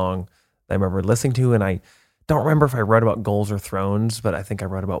first song that I remember listening to. And I don't remember if I wrote about Goals or Thrones, but I think I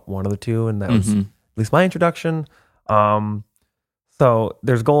wrote about one of the two, and that was at least my introduction. So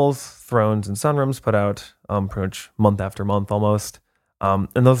there's Goals, Thrones, and Sunrooms put out pretty much month after month almost. And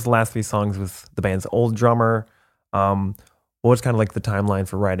those are the last 3 songs with the band's old drummer. What was kind of like the timeline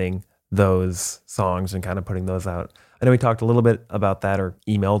for writing those songs and kind of putting those out? I know we talked a little bit about that, or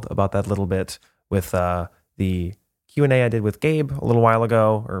emailed about that a little bit with the Q&A I did with Gabe a little while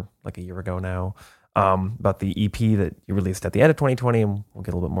ago, or like a year ago now, about the EP that you released at the end of 2020, and we'll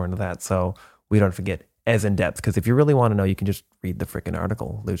get a little bit more into that so we don't forget as in depth, because if you really want to know, you can just read the freaking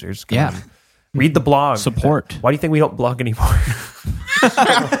article, losers. Come on. Read the blog. Support. Why do you think we don't blog anymore?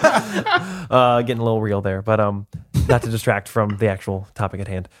 Getting a little real there, but not to distract from the actual topic at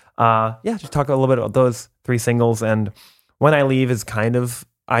hand. Just talk a little bit about those 3 singles, and When I Leave is kind of,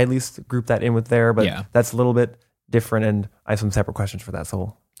 I at least group that in with there, but that's a little bit different, and I have some separate questions for that, so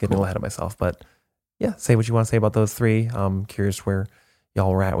we'll get a little ahead of myself. But yeah, say what you want to say about those 3. I'm curious where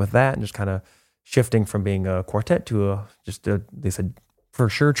y'all were at with that, and just kind of shifting from being a quartet to they said for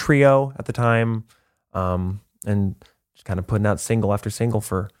sure trio at the time, and just kind of putting out single after single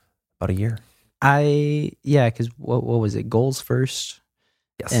for about a year. Because what was it? Goals first.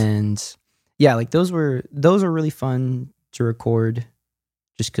 Yes. And yeah, like those were really fun to record,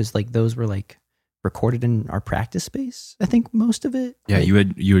 just because like those were like recorded in our practice space. I think most of it. Yeah, like,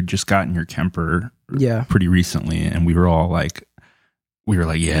 you had just gotten your Kemper pretty recently, and we were like,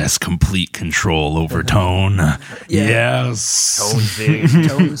 yes, complete control over tone. Yes. Tone City.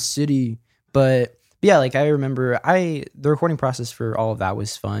 Tone City. But yeah, like I remember the recording process for all of that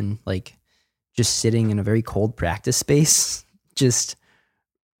was fun. Like just sitting in a very cold practice space, just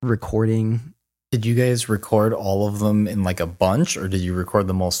recording. Did you guys record all of them in like a bunch, or did you record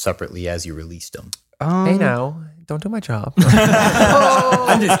them all separately as you released them? Hey now, don't do my job.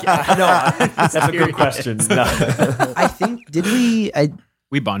 I'm just kidding. No, that's a good question. No. I think,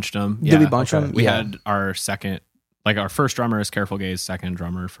 We bunched them. Did we bunch them? We had our second, like our first drummer is Careful Gaze, second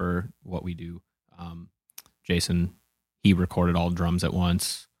drummer for what we do. Jason, he recorded all drums at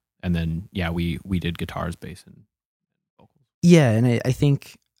once, and then we did guitars, bass, and vocals. Yeah, and I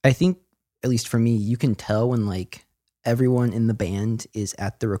think at least for me, you can tell when like everyone in the band is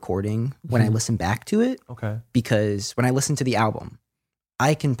at the recording when I listen back to it. Okay. Because when I listen to the album,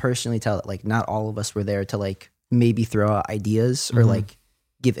 I can personally tell that like not all of us were there to like maybe throw out ideas or like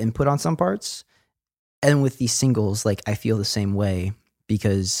give input on some parts. And with these singles, like I feel the same way,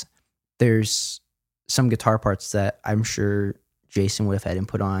 because there's some guitar parts that I'm sure Jason would have had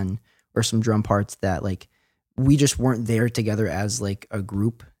input on, or some drum parts that like we just weren't there together as like a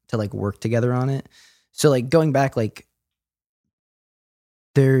group to like work together on it. So like going back, like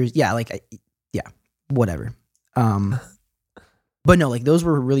there's whatever. But no, like those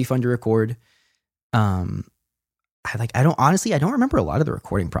were really fun to record. I don't remember a lot of the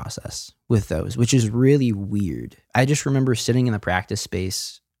recording process with those, which is really weird. I just remember sitting in the practice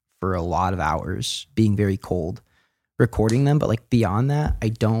space for a lot of hours, being very cold, recording them. But like beyond that, I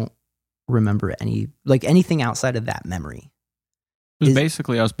don't remember anything outside of that memory. It was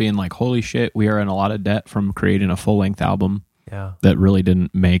basically us being like, holy shit, we are in a lot of debt from creating a full-length album that really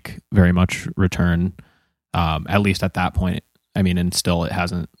didn't make very much return, at least at that point. I mean, and still it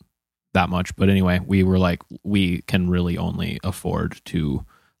hasn't that much. But anyway, we were like, we can really only afford to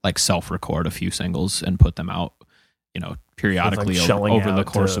like self-record a few singles and put them out, periodically like over the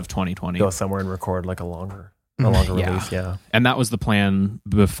course of 2020. Go somewhere and record like a longer a longer Yeah. release. Yeah. And that was the plan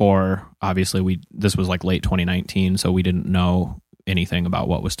before. Obviously, this was like late 2019, so we didn't know anything about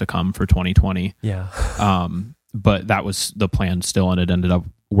what was to come for 2020. Yeah. But that was the plan still, and it ended up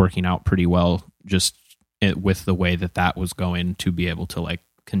working out pretty well. Just with the way that was going to be able to like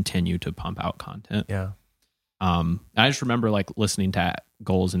continue to pump out content. Yeah. I just remember like listening to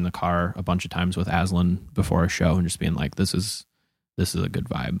Goals in the car a bunch of times with Aslan before a show, and just being like, "This is a good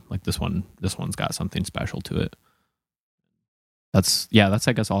vibe. Like this one's got something special to it." That's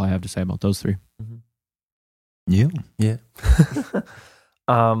I guess all I have to say about those three. Yeah. Yeah.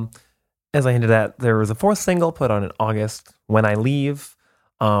 As I hinted at, there was a fourth single put on in August, When I Leave.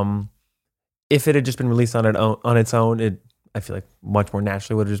 If it had just been released on its own, I feel like much more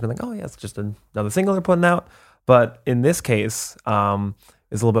naturally would have just been like, oh yeah, it's just another single they're putting out. But in this case, it's a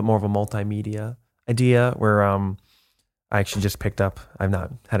little bit more of a multimedia idea where I actually just picked up, I've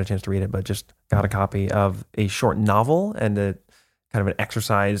not had a chance to read it, but just got a copy of a short novel and a kind of an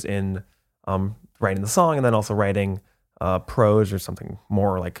exercise in writing the song, and then also writing prose or something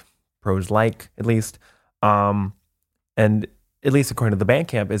more like prose-like, at least. And at least according to the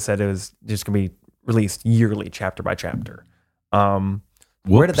Bandcamp, it said it was just going to be released yearly, chapter by chapter.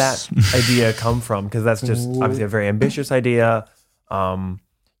 Where did that idea come from? Because that's just obviously a very ambitious idea. You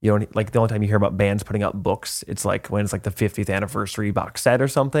know, like the only time you hear about bands putting out books, it's like when it's like the 50th anniversary box set or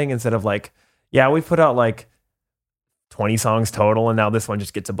something, instead of like, yeah, we put out like 20 songs total, and now this one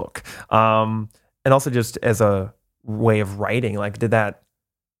just gets a book. And also just as a way of writing, like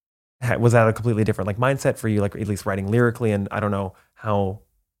was that a completely different like mindset for you, like at least writing lyrically? And I don't know how,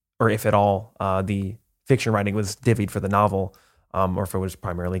 or if at all, the fiction writing was divvied for the novel, or if it was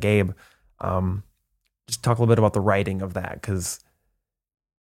primarily Gabe. Just talk a little bit about the writing of that, because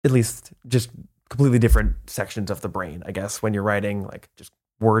at least just completely different sections of the brain, I guess, when you're writing like just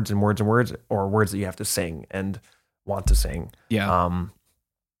words and words and words, or words that you have to sing and want to sing. Yeah.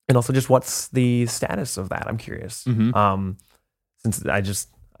 And also just what's the status of that? I'm curious. Mhm. Since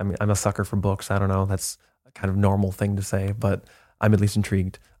I'm a sucker for books. I don't know. That's a kind of normal thing to say, but I'm at least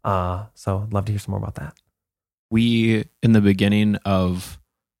intrigued. So I'd love to hear some more about that. We, in the beginning of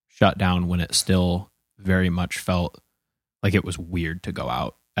Shutdown, when it still very much felt like it was weird to go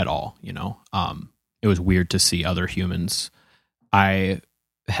out at all, you know, it was weird to see other humans. I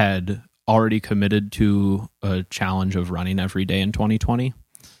had already committed to a challenge of running every day in 2020.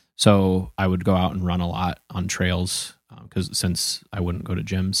 So I would go out and run a lot on trails, because since I wouldn't go to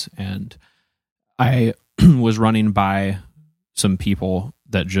gyms, and I was running by some people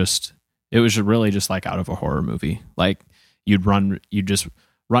that it was really just like out of a horror movie. Like you'd just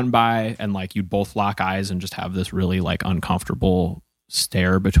run by, and like you'd both lock eyes and just have this really like uncomfortable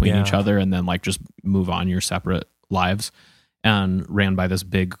stare between each other, and then like just move on your separate lives. And ran by this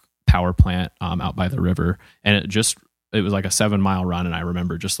big power plant out by the river, and it was like a 7-mile run, and I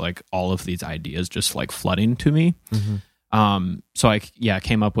remember just like all of these ideas just like flooding to me. So I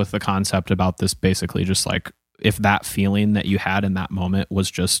came up with the concept about this, basically just like, if that feeling that you had in that moment was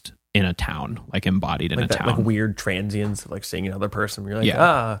just in a town, like embodied in like a town, like weird transience of like seeing another person. You're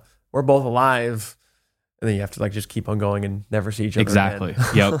like, we're both alive, and then you have to like just keep on going and never see each other exactly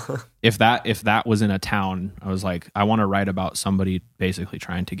again. Yep. If that was in a town, I was like, I want to write about somebody basically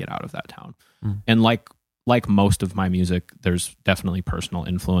trying to get out of that town. And like most of my music, there's definitely personal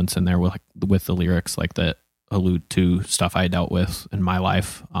influence in there with the lyrics, like that allude to stuff I dealt with in my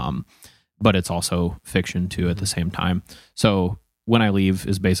life. But it's also fiction too at the same time. So When I Leave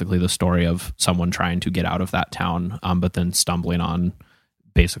is basically the story of someone trying to get out of that town, but then stumbling on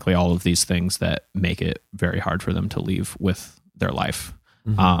basically all of these things that make it very hard for them to leave with their life.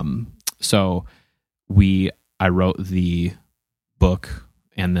 So I wrote the book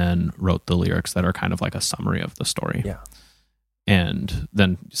and then wrote the lyrics that are kind of like a summary of the story. Yeah. And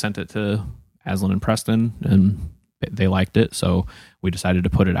then sent it to Aslan and Preston, and they liked it. So we decided to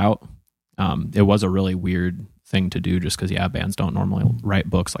put it out. It was a really weird thing to do, just because, bands don't normally write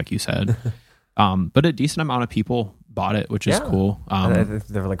books, like you said. But a decent amount of people bought it, which is cool.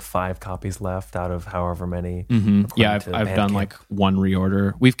 There were like 5 copies left out of however many. Yeah, I've done like one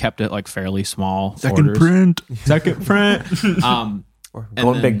reorder. We've kept it like fairly small. Second print. We're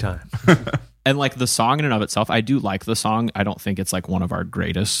going big time. And like the song in and of itself, I do like the song. I don't think it's like one of our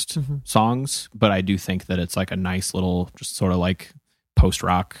greatest songs, but I do think that it's like a nice little, just sort of like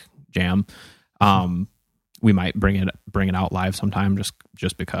post-rock jam. We might bring it out live sometime,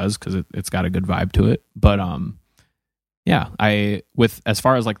 just because it's got a good vibe to it. But as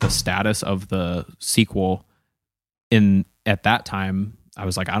far as like the status of the sequel, at that time, I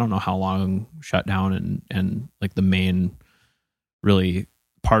was like, I don't know how long Shutdown and like the main really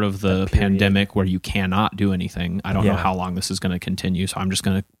part of the That period. pandemic where you cannot do anything. I don't know Yeah. how long this is going to continue, so I'm just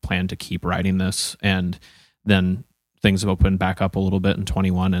going to plan to keep writing this. And then things have opened back up a little bit in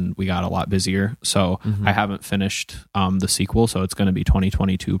 21, and we got a lot busier. So Mhm. I haven't finished the sequel, so it's going to be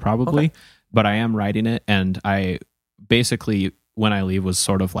 2022 probably. Okay. But I am writing it, and I basically, When I Leave was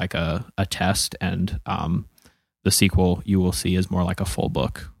sort of like a test, and the sequel you will see is more like a full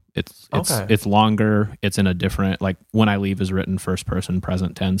book. It's longer. It's in a different, like When I Leave is written first person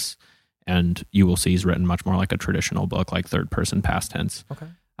present tense, and You Will See is written much more like a traditional book, like third person past tense. Okay.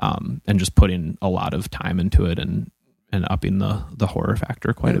 And just putting a lot of time into it and upping the horror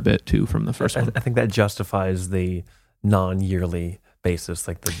factor quite a bit too from the first one. I think that justifies the non-yearly basis,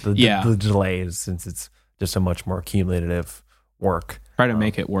 like the Yeah. the delays, since it's just a much more cumulative work. Try to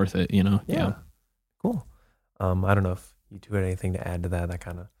make it worth it, you know? Yeah. Cool. I don't know if you two had anything to add to that. That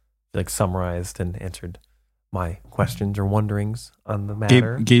kind of like summarized and answered my questions or wonderings on the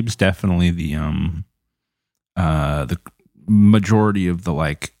matter. Gabe's definitely the majority of the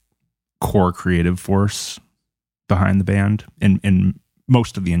like core creative force behind the band in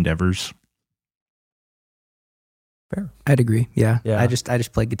most of the endeavors. Fair. I'd agree. Yeah. Yeah. I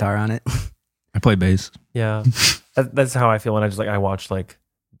just play guitar on it. I play bass. Yeah. That's how I feel when I watch like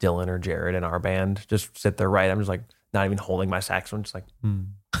Dylan or Jared in our band just sit there, right? I'm just like not even holding my saxophone, just like,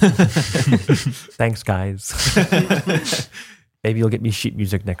 thanks, guys. Maybe you'll get me sheet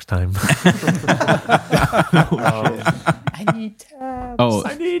music next time. I need tabs. Oh,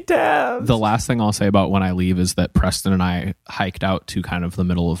 I need tabs. the last thing I'll say about When I Leave is that Preston and I hiked out to kind of the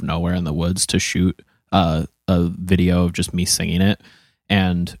middle of nowhere in the woods to shoot a video of just me singing it.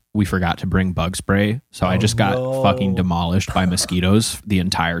 And we forgot to bring bug spray. So I just got fucking demolished by mosquitoes the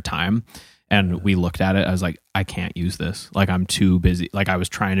entire time. And we looked at it. I was like, I can't use this. Like, I'm too busy. Like, I was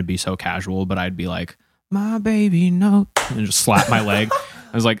trying to be so casual, but I'd be like, my baby, no. And just slap my leg.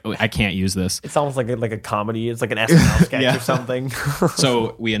 I was like, I can't use this. It's almost like a comedy. It's like an SNL sketch Yeah. or something.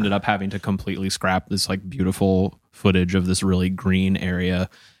 So we ended up having to completely scrap this like beautiful footage of this really green area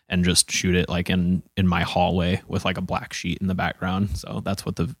and just shoot it like in my hallway with like a black sheet in the background. So that's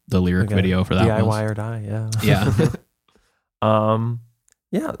what the lyric Like a video for that DIY was. or die. Yeah. Yeah.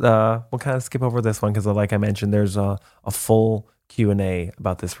 We'll kind of skip over this one because, like I mentioned, there's a full Q&A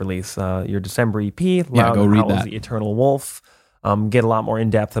about this release. Your December EP, Loud go read Howls that. the Eternal Wolf. Get a lot more in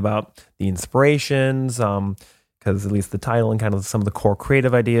depth about the inspirations, because at least the title and kind of some of the core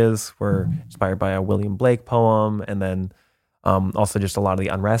creative ideas were inspired by a William Blake poem, and then also just a lot of the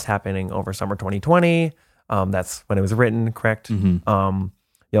unrest happening over summer 2020. That's when it was written, correct? Mm-hmm.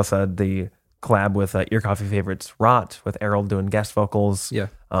 You also had the collab with Ear Coffee favorites Rot with Errol doing guest vocals. Yeah.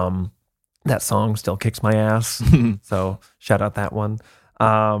 That song still kicks my ass. So shout out that one.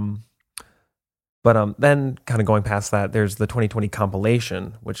 But then kind of going past that, there's the 2020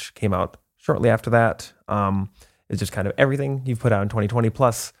 compilation, which came out shortly after that. It's just kind of everything you've put out in 2020.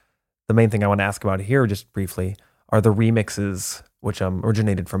 Plus, the main thing I want to ask about here, just briefly, are the remixes, which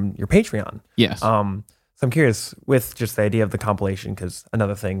originated from your Patreon. Yes. So I'm curious with just the idea of the compilation, because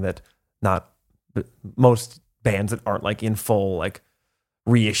another thing that most bands that aren't like in full like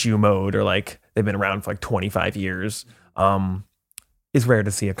reissue mode or like they've been around for like 25 years is rare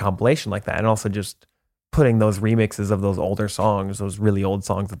to see a compilation like that. And also just putting those remixes of those older songs, those really old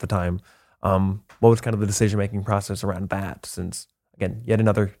songs at the time. What was kind of the decision-making process around that? Since again, yet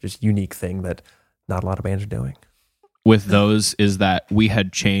another just unique thing that not a lot of bands are doing. With those is that we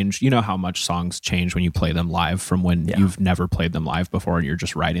had changed, you know how much songs change when you play them live from when you've never played them live before and you're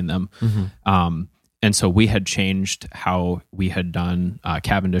just writing them. And so we had changed how we had done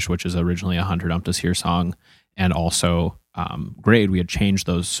Cavendish, which is originally a 100 Umptus Here song, and also Grade. We had changed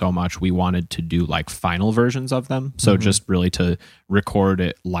those so much we wanted to do like final versions of them. So just really to record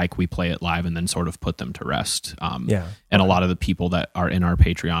it like we play it live and then sort of put them to rest. And a lot of the people that are in our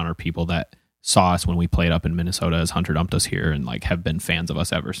Patreon are people that saw us when we played up in Minnesota as 100 Umptus Here and like have been fans of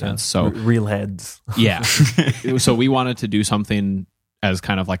us ever since. So real heads. yeah. So we wanted to do something as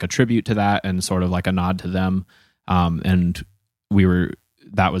kind of like a tribute to that and sort of like a nod to them. And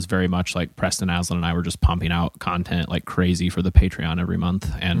that was very much like Preston Aslan and I were just pumping out content like crazy for the Patreon every month.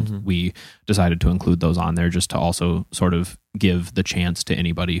 And we decided to include those on there just to also sort of give the chance to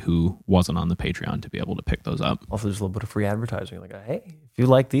anybody who wasn't on the Patreon to be able to pick those up. Also, just a little bit of free advertising. Like, hey, if you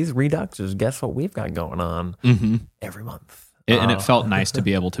like these Reduxes, guess what we've got going on every month. And it felt nice to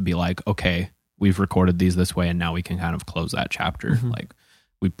be able to be like, okay, we've recorded these this way and now we can kind of close that chapter. Like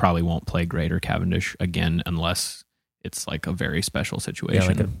we probably won't play Grade or Cavendish again unless it's like a very special situation. Yeah,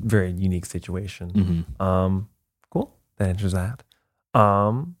 like a very unique situation. Cool. That answers that.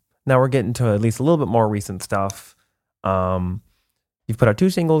 Now we're getting to at least a little bit more recent stuff. You you've put out 2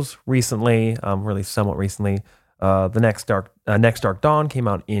 singles recently, really somewhat recently. The Next Dark Dawn came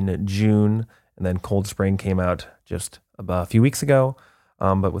out in June, and then Cold Spring came out just about a few weeks ago.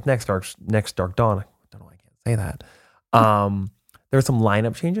 But with Next Dark Dawn, I don't know why I can't say that. There were some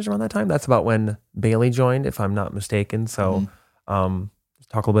lineup changes around that time. That's about when Bailey joined, if I'm not mistaken. So just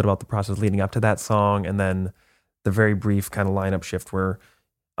talk a little bit about the process leading up to that song, and then the very brief kind of lineup shift where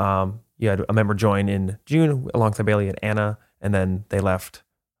you had a member join in June alongside Bailey and Anna, and then they left a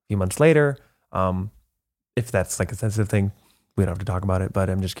few months later. If that's like a sensitive thing, we don't have to talk about it, but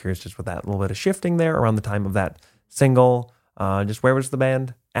I'm just curious just with that little bit of shifting there around the time of that single. Just where was the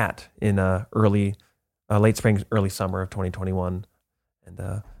band at in late spring, early summer of 2021,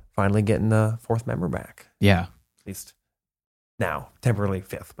 and finally getting the 4th member back. Yeah. At least now, temporarily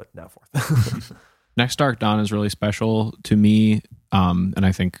 5th, but now 4th. Next Dark Dawn is really special to me, and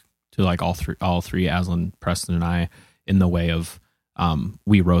I think to like all three, Aslan, Preston, and I, in the way of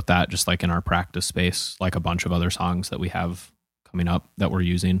we wrote that just like in our practice space, like a bunch of other songs that we have coming up that we're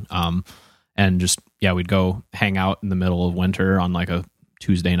using, and just we'd go hang out in the middle of winter on like a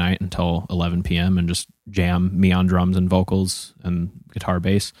Tuesday night until 11 p.m. and just jam, me on drums and vocals and guitar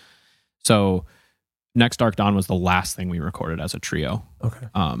bass. So Next Dark Dawn was the last thing we recorded as a trio. Okay.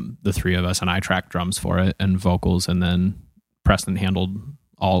 The 3 of us, and I tracked drums for it and vocals, and then Preston handled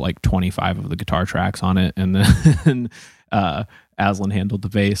all like 25 of the guitar tracks on it, and then Aslan handled the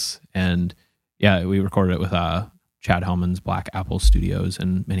bass. And we recorded it with Chad Hellman's Black Apple Studios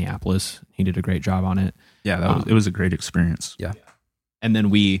in Minneapolis. He did a great job on it. Yeah, it was a great experience. Yeah. And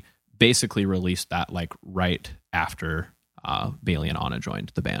then we basically released that like right after Bailey and Anna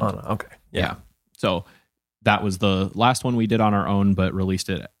joined the band. Okay. Yeah. So that was the last one we did on our own, but released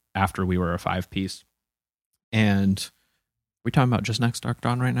it after we were a 5-piece. And we talking about just Next Dark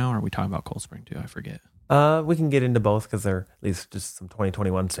Dawn right now, or are we talking about Cold Spring too? I forget. We can get into both because they're at least just some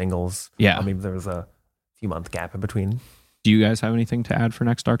 2021 singles. Yeah. I mean, there was a few month gap in between. Do you guys have anything to add for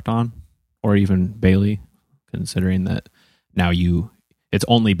Next Dark Dawn, or even Bailey, considering that now it's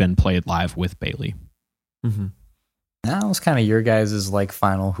only been played live with Bailey? Mm-hmm. That was kind of your guys' like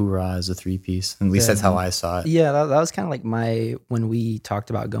final hoorah as a 3-piece. At least that's how I saw it. Yeah, that was kind of like when we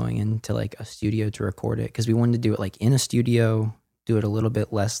talked about going into like a studio to record it, because we wanted to do it like in a studio, do it a little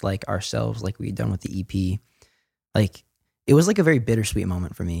bit less like ourselves, like we'd done with the EP. Like it was like a very bittersweet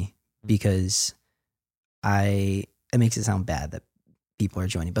moment for me, because it makes it sound bad that people are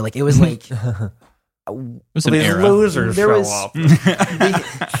joining, but like it was like It was an these era. losers There show was- up.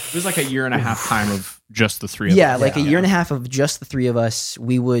 It was like a year and a half time of just the 3 of us. yeah, like a year and a half of just the 3 of us.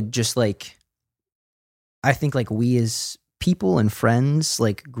 We would just like, I think like we as people and friends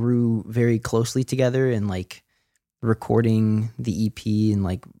like grew very closely together, and like recording the EP in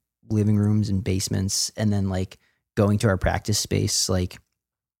like living rooms and basements, and then like going to our practice space like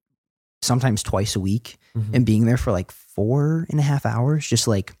sometimes twice a week, Mhm. and being there for like 4.5 hours, just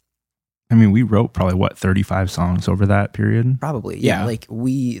like I mean, we wrote probably 35 songs over that period. probably Yeah. like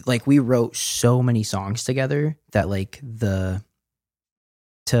we wrote so many songs together that like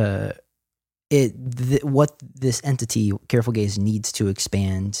what this entity Careful Gaze needs to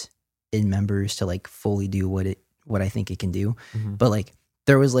expand in members to like fully do what I think it can do. Mhm. But like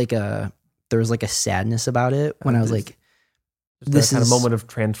there was like a sadness about it when I was like, Just this that kind is- of moment of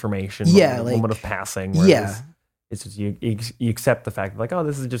transformation. Yeah, moment, like- moment of passing. Where yeah, it's just you accept the fact of like, oh,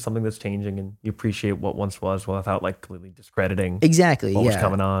 this is just something that's changing, and you appreciate what once was without like completely discrediting exactly. what was Yeah.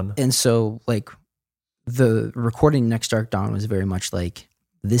 coming on. And so like the recording Next Dark Dawn was very much like,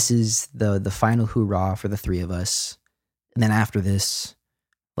 this is the final hoorah for the 3 of us. And then after this,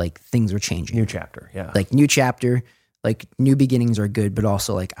 like things are changing. New chapter, yeah. Like new chapter, like new beginnings are good, but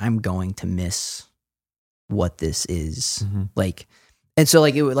also like I'm going to miss what this is. Mhm. Like, and so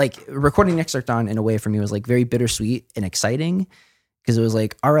like it was like recording Next Dark Dawn in a way for me was like very bittersweet and exciting, because it was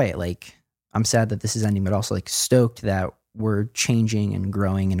like, all right, like I'm sad that this is ending, but also like stoked that we're changing and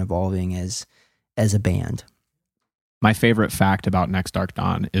growing and evolving as a band. My favorite fact about Next Dark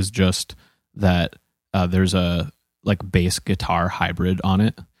Dawn is just that there's a like bass guitar hybrid on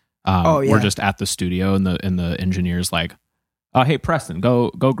it. We're just at the studio, and the engineer's like, "Oh, hey Preston, go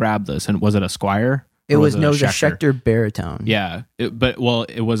grab this." And was it a Squire? It Or was a a Schecter baritone. Yeah, it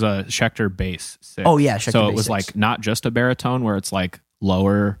was a Schecter bass 6. Oh, yeah, Schecter so it bass was 6. like not just a baritone where it's like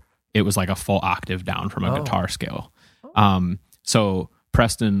lower. It was like a full octave down from a Oh. guitar scale. So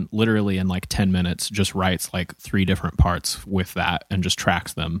Preston literally in like 10 minutes just writes like 3 different parts with that and just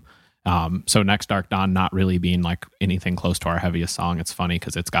tracks them. So Next Dark Dawn not really being like anything close to our heaviest song. It's funny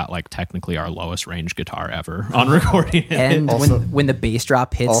because it's got like technically our lowest range guitar ever on recording. And Also- when the bass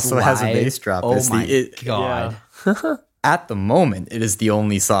drop hits Also live, has a bass drop. Oh It's my the- god! at the moment, it is the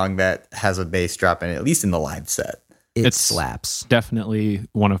only song that has a bass drop in it, at least in the live set. It slaps. Definitely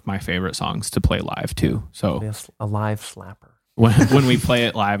one of my favorite songs to play live too. So A live slapper. when we play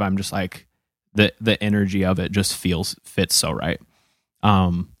it live, I'm just like the energy of it just fits so right.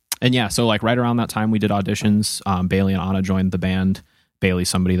 And yeah, so like right around that time we did auditions. Bailey and Anna joined the band. Bailey's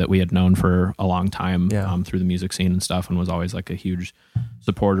somebody that we had known for a long time through the music scene and stuff, and was always like a huge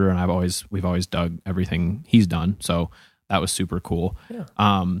supporter. And we've always dug everything he's done. So that was super cool. Yeah.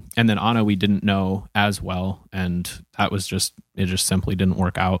 And then Anna, we didn't know as well, and it just simply didn't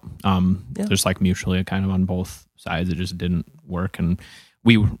work out. Just like mutually, kind of on both sides, it just didn't work, and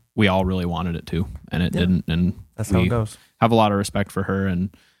we all really wanted it to, and it didn't. And that's how it goes. Have a lot of respect for her, and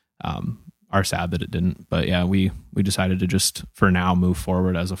are sad that it didn't. But yeah, we decided to just for now move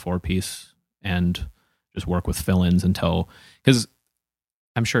forward as a 4-piece and just work with fill-ins until, because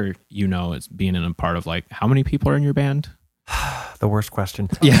I'm sure it's being in a part of like, how many people are in your band? The worst question.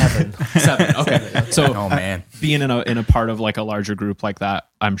 Yeah. 7. Okay. So Oh man. being in a part of like a larger group like that,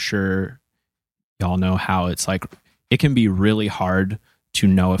 I'm sure y'all know how it's like, it can be really hard to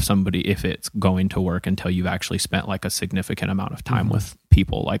know if it's going to work until you've actually spent like a significant amount of time with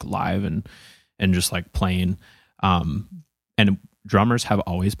people like live and just like playing. And drummers have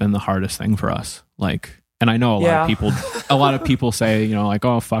always been the hardest thing for us. Like, and I know a lot of people say, like,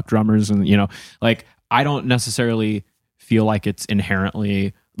 oh, fuck drummers. And, like, I don't necessarily feel like it's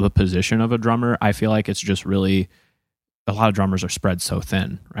inherently the position of a drummer. I feel like it's just really, a lot of drummers are spread so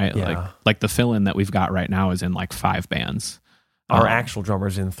thin, right? Yeah. Like the fill-in that we've got right now is in like 5 bands. Our actual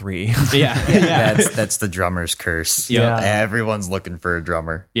drummer's in 3. Yeah. That's the drummer's curse. Yeah. Everyone's looking for a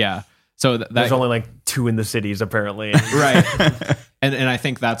drummer. Yeah. So there's only like 2 in the cities apparently. Right. And I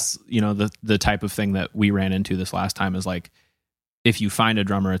think that's, the type of thing that we ran into this last time is like, if you find a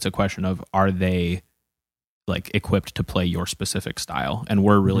drummer, it's a question of, are they like equipped to play your specific style? And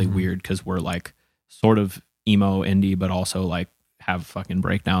we're really weird because we're like sort of emo indie, but also like have fucking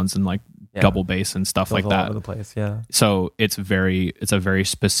breakdowns and like double bass and stuff like that. All over the place, yeah. So it's a very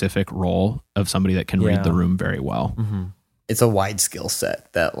specific role of somebody that can read the room very well. Mm-hmm. It's a wide skill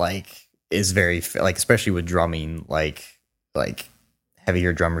set that like is very like, especially with drumming, like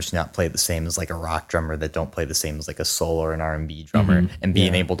heavier drummers do not play the same as like a rock drummer that don't play the same as like a soul or an R&B drummer, and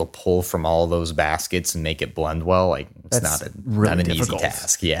being able to pull from all those baskets and make it blend well, like it's not an easy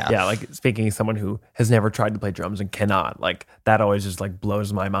task. Yeah, like speaking as someone who has never tried to play drums and cannot, like that always just like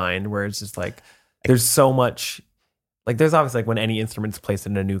blows my mind, where it's just like there's so much, like there's obviously like when any instrument's placed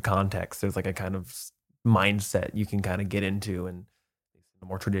in a new context, there's like a kind of mindset you can kind of get into and in a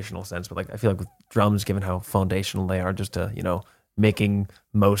more traditional sense, but like I feel like with drums, given how foundational they are just to making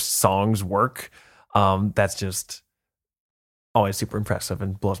most songs work, that's just always super impressive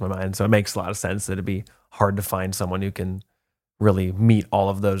and blows my mind. So it makes a lot of sense that it'd be hard to find someone who can really meet all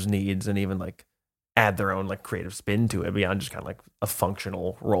of those needs and even like add their own like creative spin to it beyond just kind of like a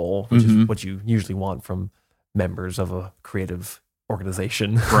functional role, which is what you usually want from members of a creative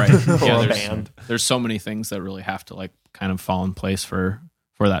organization, right? or a band. There's so many things that really have to like kind of fall in place for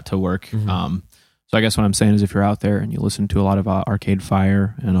that to work. So I guess what I'm saying is if you're out there and you listen to a lot of Arcade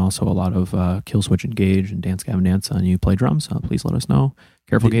Fire and also a lot of Killswitch Engage and Dance Gavin Dance and you play drums, please let us know.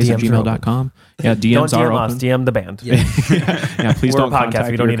 carefulgaze@gmail.com. Yeah, DMs don't are DM open. us, DM the band. Yeah, please We're don't a podcast.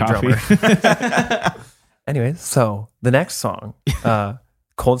 contact We don't your need coffee. a drummer. Anyways, so the next song,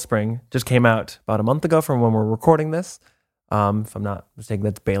 Cold Spring, just came out about a month ago from when we're recording this. If I'm not mistaken,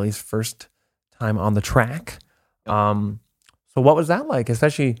 that's Bailey's first time on the track. So what was that like?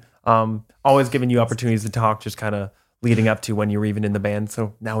 Especially always giving you opportunities to talk, just kind of leading up to when you were even in the band.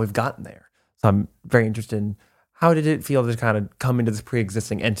 So now we've gotten there. So I'm very interested in how did it feel to kind of come into this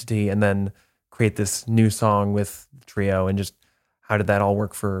pre-existing entity and then create this new song with the trio, and just how did that all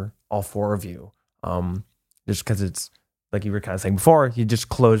work for all 4 of you? Just because it's like you were kind of saying before, you just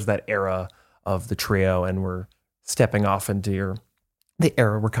closed that era of the trio and we're stepping off into the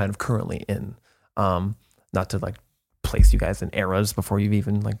era we're kind of currently in. Not to like place you guys in eras before you've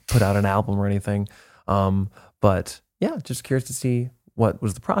even like put out an album or anything. But yeah, just curious to see what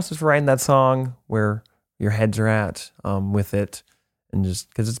was the process for writing that song, where your heads are at with it, and just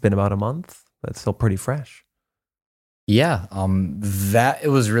because it's been about a month, but it's still pretty fresh. Yeah, that it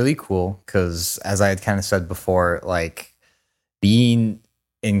was really cool because as I had kind of said before, like being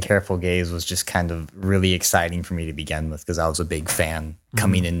in Careful Gaze was just kind of really exciting for me to begin with because I was a big fan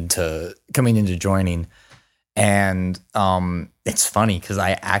coming into joining. And it's funny because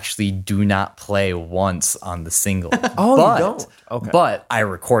I actually do not play once on the single. Oh, but, you don't? Okay. But I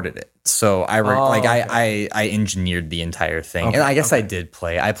recorded it. So I engineered the entire thing. Okay, And I guess I did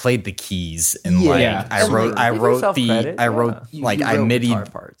play. I played the keys and like Yeah. I wrote MIDI guitar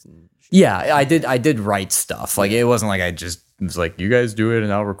parts. And Yeah, I did write stuff. Like it wasn't like I just was like, you guys do it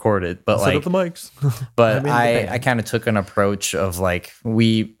and I'll record it. But Set like up the mics. but I'm in the I band. kind of took an approach of like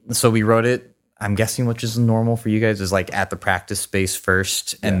we wrote it, I'm guessing, which is normal for you guys, is like at the practice space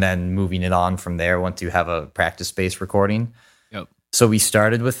first and then moving it on from there once you have a practice space recording. Yep. So we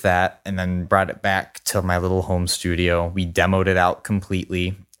started with that and then brought it back to my little home studio. We demoed it out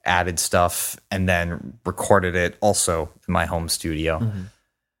completely, added stuff, and then recorded it also in my home studio. Mm-hmm.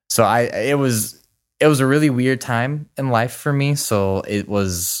 So it was a really weird time in life for me. So it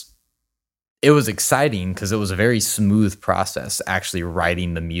was exciting because it was a very smooth process actually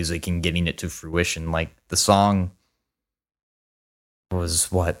writing the music and getting it to fruition. Like the song was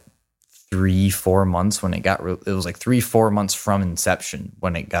 3-4 months when it got it was like 3-4 months from inception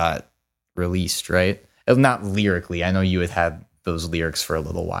when it got released, right? It was not lyrically. I know you had those lyrics for a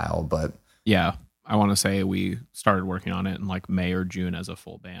little while, but Yeah. I want to say we started working on it in like May or June as a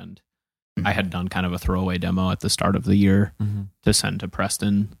full band. I had done kind of a throwaway demo at the start of the year to send to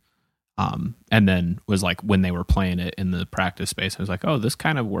Preston. And then was like, when they were playing it in the practice space, I was like, oh, this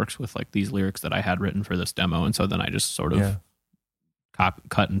kind of works with like these lyrics that I had written for this demo. And so then I just sort of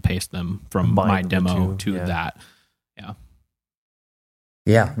cut and paste them from Combine my the demo two, to yeah. that.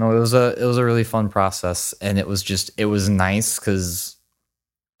 yeah, no, it was a really fun process. And it was nice because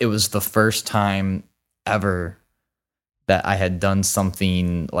it was the first time ever that I had done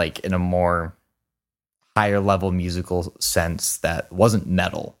something like in a more higher level musical sense that wasn't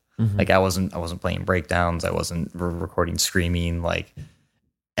metal. Like I wasn't playing breakdowns. I wasn't recording screaming. Like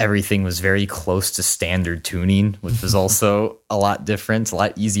everything was very close to standard tuning, which was also a lot different. It's a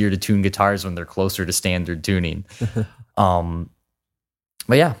lot easier to tune guitars when they're closer to standard tuning. But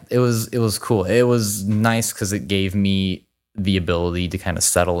yeah, it was cool. It was nice because it gave me the ability to kind of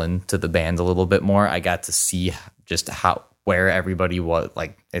settle into the band a little bit more. I got to see just where everybody was.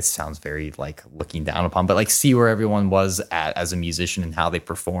 Like it sounds very like looking down upon, but like see where everyone was at as a musician and how they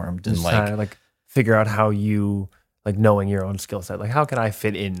performed and Just like kinda, like figure out how you like knowing your own skill set. Like how can I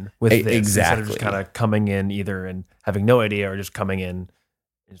fit in with this instead of just exactly. kind of coming in either and having no idea or just coming in and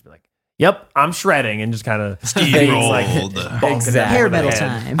just be like, yep, I'm shredding and just kind of Steamrolled. Exactly. Hair metal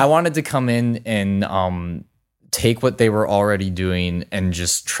time. I wanted to come in and take what they were already doing and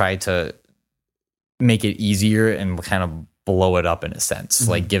just try to make it easier and kind of blow it up in a sense,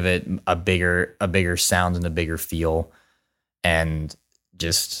 like give it a bigger sound and a bigger feel, and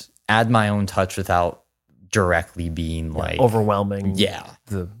just add my own touch without directly being like overwhelming. Yeah,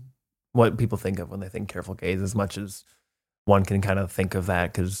 What people think of when they think Careful Gaze, as much as one can kind of think of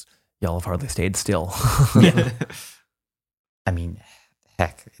that because y'all have hardly stayed still. I mean,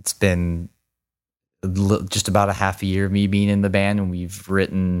 heck, it's been just about a half a year of me being in the band, and we've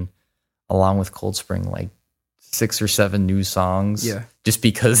written, along with Cold Spring, like 6 or 7 new songs. Yeah. Just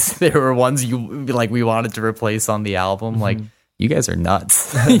because there were ones we wanted to replace on the album. Like, you guys are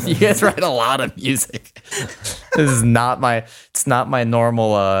nuts. You guys write a lot of music. This is not my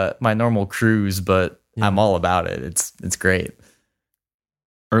normal cruise, but I'm all about it. It's great.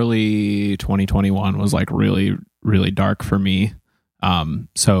 Early 2021 was like really, really dark for me.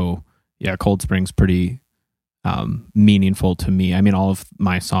 So yeah, Cold Spring's pretty meaningful to me. I mean, all of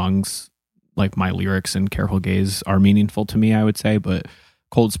my songs, like my lyrics in Careful Gaze, are meaningful to me, I would say, but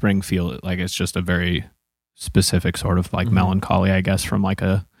Cold Spring feel like it's just a very specific sort of like melancholy, I guess, from like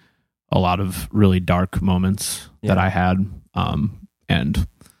a lot of really dark moments that I had. And,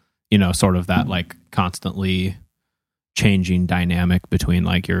 you know, sort of that like constantly changing dynamic between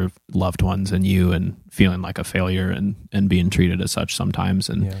like your loved ones and you, and feeling like a failure and being treated as such sometimes.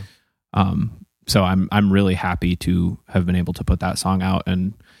 And so I'm really happy to have been able to put that song out.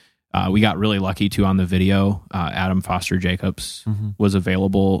 And we got really lucky too on the video. Adam Foster Jacobs was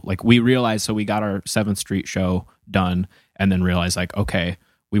available. Like we realized, so we got our 7th Street show done and then realized like, okay,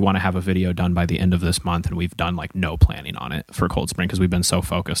 we want to have a video done by the end of this month. And we've done like no planning on it for Cold Spring because we've been so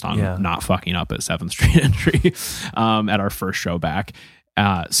focused on not fucking up at 7th Street Entry at our first show back.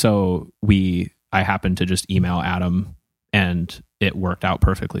 So I happened to just email Adam, and it worked out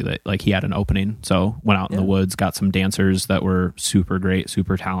perfectly that like he had an opening. So went out in the woods, got some dancers that were super great,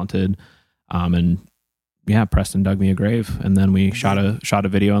 super talented. And yeah, Preston dug me a grave, and then we shot a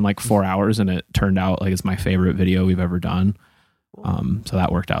video in like 4 hours, and it turned out like it's my favorite video we've ever done. So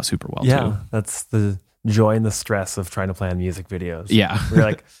that worked out super well too. That's the joy in the stress of trying to plan music videos. Yeah. We're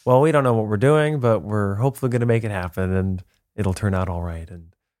like, well, we don't know what we're doing, but we're hopefully going to make it happen and it'll turn out all right. And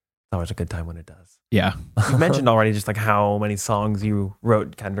it's always a good time when it does. Yeah. You mentioned already just like how many songs you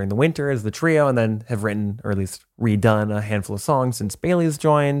wrote kind of during the winter as the trio, and then have written or at least redone a handful of songs since Bailey's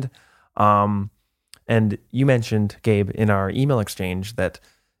joined. And you mentioned, Gabe, in our email exchange that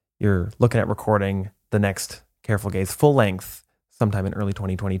you're looking at recording the next Careful Gaze full length sometime in early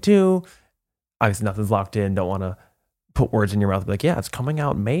 2022. Obviously, nothing's locked in. Don't want to put words in your mouth. Be like, yeah, it's coming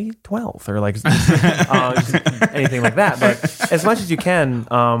out May 12th or like anything like that. But as much as you can,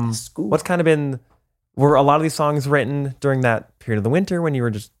 what's kind of been, were a lot of these songs written during that period of the winter when you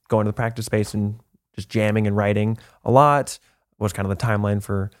were just going to the practice space and just jamming and writing a lot? What's kind of the timeline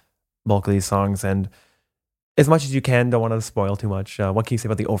for bulk of these songs? And as much as you can, don't want to spoil too much. What can you say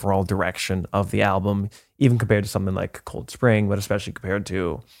about the overall direction of the album, even compared to something like Cold Spring, but especially compared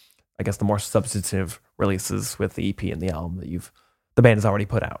to, I guess, the more substantive releases with the EP and the album that the band has already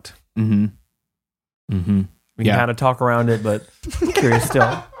put out? Mm-hmm. Mm-hmm. We can kind of talk around it, but curious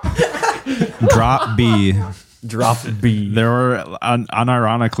still. Drop B. Drop B. There were,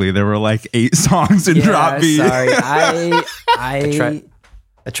 unironically, there were like 8 songs in Drop B. Sorry, I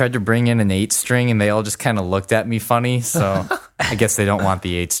I tried to bring in an 8-string and they all just kind of looked at me funny. So I guess they don't want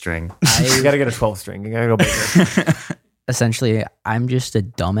the 8-string. You got to get a 12-string. You got to go bigger. Essentially, I'm just a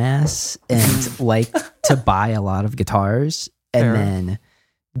dumbass and like to buy a lot of guitars and Fair. then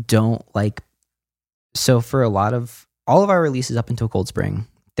don't like. So for all of our releases up until Cold Spring,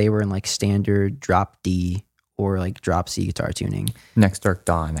 they were in like standard drop D or like drop C guitar tuning. Next Dark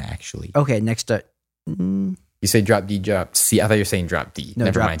Dawn, actually. Okay, next up. You say drop D, drop C. I thought you were saying drop D. No,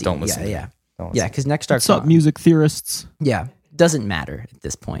 Never drop mind. D. Don't listen. Yeah. Don't Yeah, listen. because Next Dark What's up, Dawn. music theorists? Yeah, doesn't matter at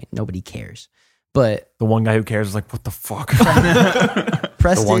this point. Nobody cares. But The one guy who cares is like, what the fuck?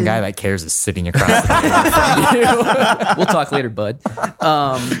 Preston, The one guy that cares is sitting across the table from you. we'll talk later, bud.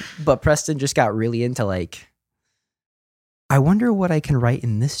 But Preston just got really into like, I wonder what I can write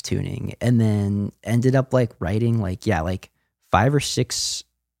in this tuning, and then ended up like writing like 5 or 6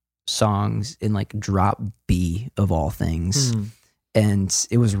 songs in like drop B of all things. And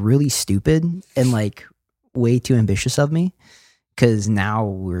it was really stupid and like way too ambitious of me, because now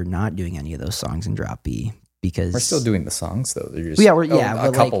we're not doing any of those songs in drop B because We're still doing the songs though. They're just a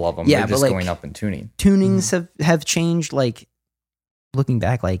a couple of them. Yeah, They're just but, like, going up in tuning. tunings have changed. Like looking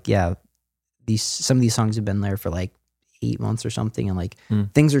back, like some of these songs have been there for like 8 months or something, and like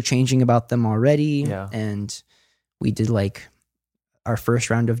things are changing about them already. Yeah. And we did like our first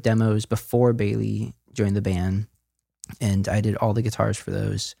round of demos before Bailey joined the band, and I did all the guitars for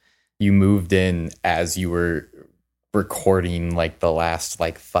those. You moved in as you were recording like the last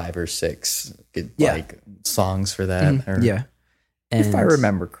like 5 or 6 like songs for that. Or, Yeah. And if I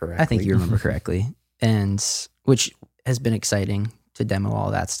remember correctly. I think you remember correctly. And which has been exciting to demo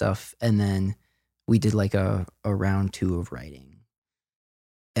all that stuff. And then we did like a round 2 of writing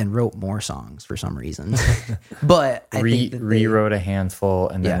and wrote more songs for some reason. But I think that rewrote a handful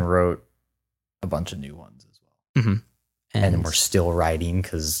and then Yeah. wrote a bunch of new ones as well. Mhm. And then we're still writing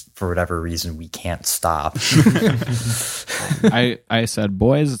because for whatever reason we can't stop. I said,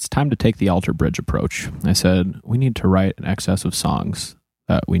 boys, it's time to take the Alter Bridge approach. I said, we need to write an excess of songs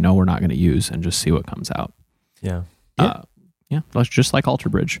that we know we're not going to use and just see what comes out. Yeah. Let's just like Alter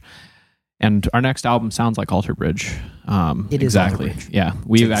Bridge. And our next album sounds like Alter Bridge. It is exactly. Alter Bridge. Yeah,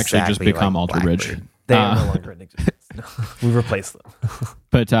 we've It's actually just exactly become like Alter Bridge. Blackbird. They are no longer in existence. We replaced them.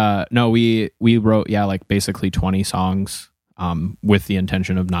 But no, we wrote like basically 20 songs with the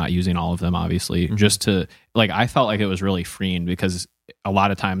intention of not using all of them, obviously, just to like, I felt like it was really freeing because a lot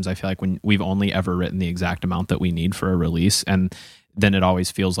of times I feel like when we've only ever written the exact amount that we need for a release, and then it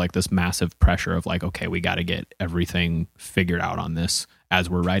always feels like this massive pressure of like, okay, we got to get everything figured out on this as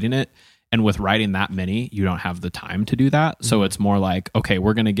we're writing it. And with writing that many, you don't have the time to do that. So it's more like, okay,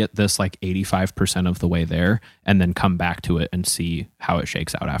 we're going to get this like 85% of the way there and then come back to it and see how it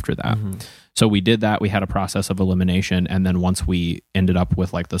shakes out after that. So we did that. We had a process of elimination. And then once we ended up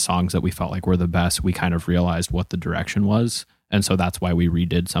with like the songs that we felt like were the best, we kind of realized what the direction was. And so that's why we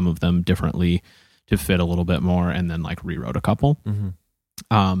redid some of them differently to fit a little bit more and then like rewrote a couple.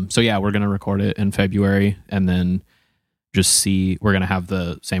 So yeah, we're going to record it in February and then just see, we're going to have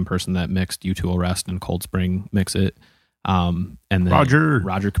the same person that mixed You Two Will Rest and Cold Spring mix it. And then Roger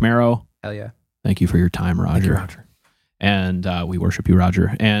Camaro. Hell yeah. Thank you for your time, Roger. Thank you, Roger. And we worship you,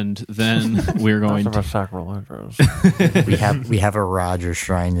 Roger. And then we're going Those are to... our sacrilegious. we have a Roger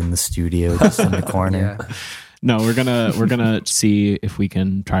shrine in the studio just in the corner. Yeah. No, we're gonna see if we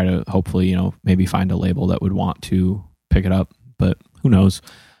can try to hopefully, maybe find a label that would want to pick it up, but who knows?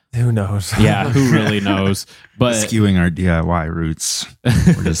 Who knows? Yeah, who really knows? But skewing our DIY roots.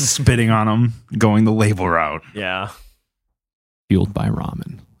 We're just spitting on them, going the label route. Yeah. fueled by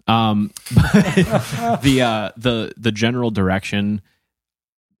ramen. But the general direction,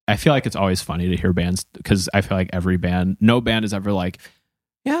 I feel like it's always funny to hear bands, because I feel like no band is ever like,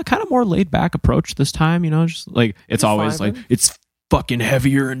 yeah, kind of more laid back approach this time, just like it's always like it's fucking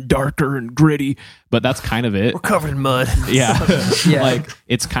heavier and darker and gritty, but that's kind of it. We're covered in mud. Yeah. Yeah. Like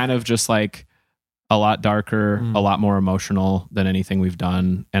it's kind of just like a lot darker, a lot more emotional than anything we've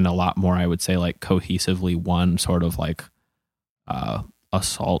done, and a lot more, I would say, like cohesively one sort of like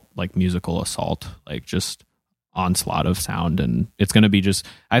assault, like musical assault, like just onslaught of sound. And it's going to be just,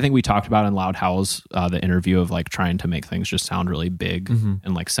 I think we talked about in Loud Howls, the interview of like trying to make things just sound really big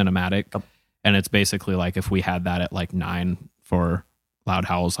and like cinematic. And it's basically like if we had that at like 9 for Loud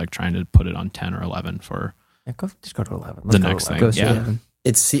Howls, like trying to put it on 10 or 11 for Just go to 11. the next thing. Goes to Yeah. 11.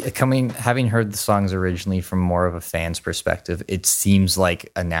 It's having heard the songs originally from more of a fan's perspective, it seems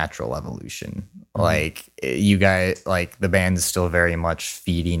like a natural evolution. Like you guys, like the band is still very much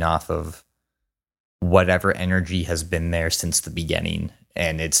feeding off of whatever energy has been there since the beginning,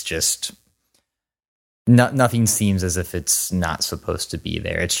 and it's just nothing seems as if it's not supposed to be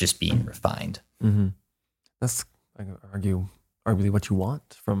there. It's just being refined. That's, I could argue, arguably what you want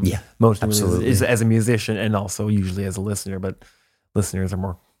from Yeah, most absolutely. is as a musician and also usually as a listener, but listeners are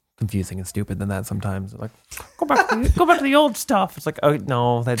more confusing and stupid than that sometimes. They're like, go back to the old stuff. It's like, oh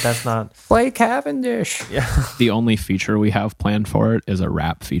no, that's not. Play Cavendish. Yeah. The only feature we have planned for it is a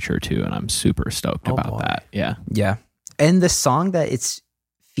rap feature too, and I'm super stoked Oh, about boy. that. Yeah. Yeah. And the song that it's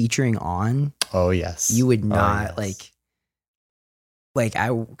featuring on, Oh yes, you would Oh, not yes.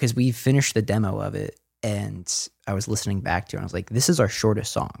 because we finished the demo of it and I was listening back to it and I was like, this is our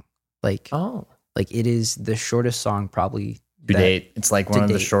shortest song. Like it is the shortest song probably to date. It's like one to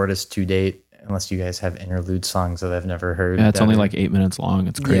of the date. shortest to date, unless you guys have interlude songs that I've never heard. Yeah, it's that only are- like 8 minutes long.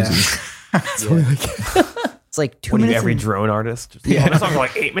 It's crazy. It's like 2 What are you, minutes. every and- drone artist? Just, yeah. This song's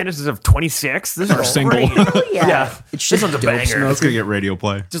like 8 minutes of 26. This is our single. Yeah. It's This just one's a dope banger. smoke. Let's go get radio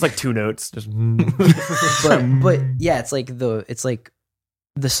play. Just like 2 notes. Just but yeah, it's like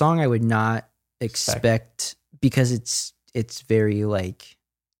the song I would not expect, because it's very like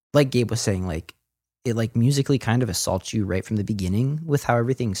Gabe was saying, like it like musically kind of assaults you right from the beginning with how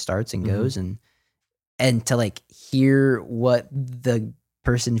everything starts and goes, and to like hear what the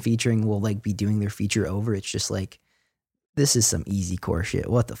person featuring will like be doing their feature over, it's just like, this is some easy core shit.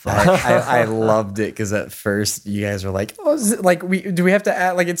 What the fuck? I loved it because at first you guys were like, "Oh, is it like do we have to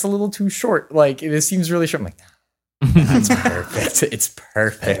add like it's a little too short? Like it seems really short." I'm like, nah, it's perfect. It's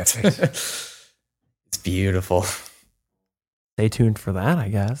perfect. It's beautiful. stay tuned for that, I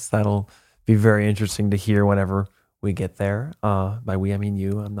guess. That'll be very interesting to hear whenever we get there. By we, I mean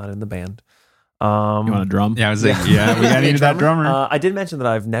you. I'm not in the band. You want a drum? Yeah, I was like, yeah, we got need that drummer. I did mention that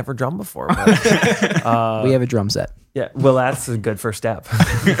I've never drummed before. But, We have a drum set. yeah, well, that's a good first step.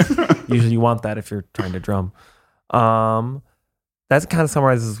 Usually you want that if you're trying to drum. That kind of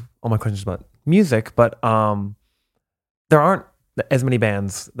summarizes all my questions about music, but there aren't as many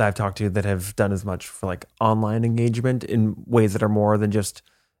bands that I've talked to that have done as much for like online engagement in ways that are more than just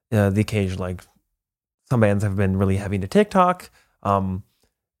the occasion. Like some bands have been really heavy into TikTok, and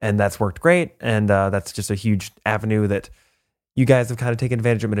that's worked great. And that's just a huge avenue that you guys have kind of taken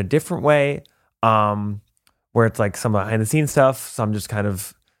advantage of in a different way, where it's like some behind the scenes stuff, some just kind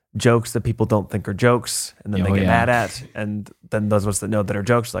of jokes that people don't think are jokes, and then they get mad at, and then those of us that know that are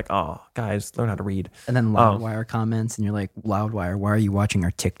jokes, like, oh, guys, learn how to read. And then Loudwire comments, and you're like, Loudwire, why are you watching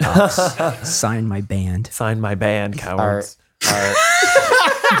our TikToks? Sign my band. Sign my band, cowards. Our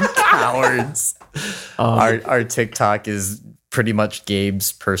cowards. Our TikTok is pretty much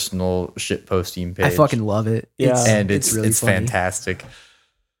Gabe's personal shit posting page. I fucking love it. Yeah. and it's really funny. fantastic.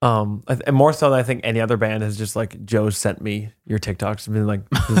 And more so than I think any other band has just like, Joe sent me your TikToks and been like,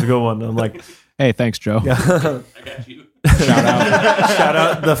 this is a good one. And I'm like, Hey, thanks, Joe. shout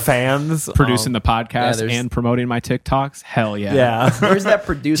out the fans Producing the podcast there's- and promoting my TikToks. Hell yeah. yeah. Where's that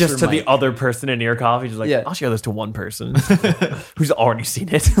producer? Just to the Mike? other person in your coffee, just like, Yeah. I'll share this to one person who's already seen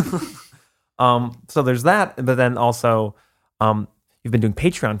it. So there's that, but then also, you've been doing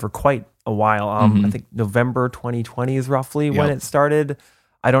Patreon for quite a while. I think November 2020 is roughly when Yep. it started.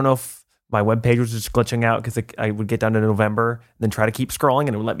 I don't know if my webpage was just glitching out because I would get down to November and then try to keep scrolling,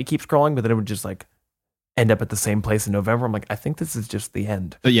 and it would let me keep scrolling, but then it would just like end up at the same place in November. I'm like, I think this is just the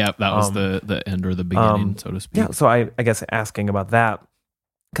end. But yeah, that was the end or the beginning, so to speak. Yeah, so I guess asking about that,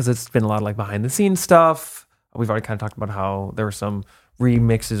 because it's been a lot of like behind the scenes stuff. We've already kind of talked about how there were some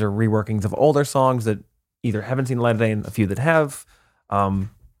remixes or reworkings of older songs that either haven't seen the light of day and a few that have.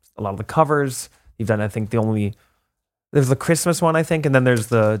 a lot of the covers. You've done, I think, there's the Christmas one, I think, and then there's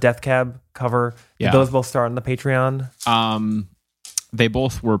the Death Cab cover. Did Yeah. those both start on the Patreon? They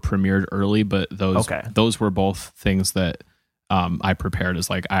both were premiered early, but those were both things that I prepared as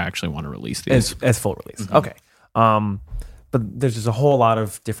like, I actually want to release these. As full release. Mm-hmm. Okay. But there's just a whole lot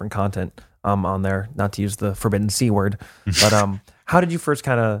of different content on there, not to use the forbidden C word. But how did you first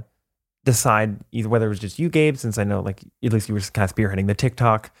kind of decide either whether it was just you, Gabe, since I know like at least you were kind of spearheading the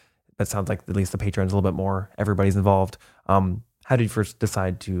TikTok, but it sounds like at least the Patreon's a little bit more, everybody's involved. How did you first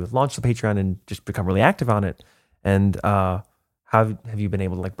decide to launch the Patreon and just become really active on it? And how have you been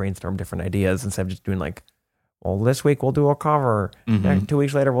able to like brainstorm different ideas instead of just doing like, well, this week we'll do a cover, Mhm. 2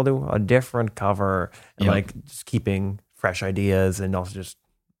 weeks later we'll do a different cover, and Yep. like just keeping fresh ideas and also just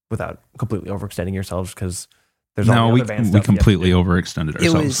without completely overextending yourselves because there's all No, the we other band stuff you have to completely do. overextended It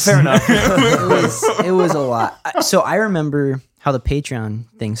ourselves. was Fair enough. it was a lot. So I remember how the Patreon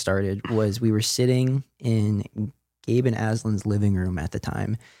thing started was we were sitting in Gabe and Aslan's living room at the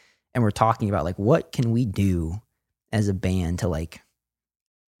time, and we're talking about like what can we do as a band to like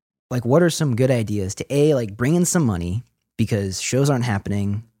what are some good ideas to like bring in some money because shows aren't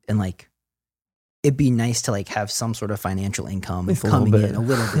happening, and like it'd be nice to like have some sort of financial income At least a coming little in bit. a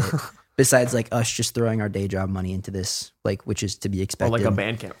little bit. Besides like us just throwing our day job money into this, like which is to be Or expected. like a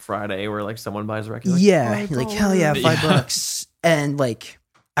Bandcamp Friday where like someone buys a record. Like, Yeah, you're like hell yeah, $5. Yeah. And like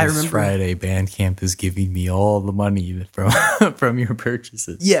I This remember, Friday, Bandcamp is giving me all the money from from your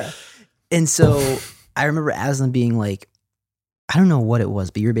purchases. yeah. And so I remember Aslan being like, I don't know what it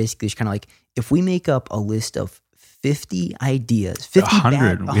was, but you're basically just kind of like, if we make up a list of 50 ideas, 50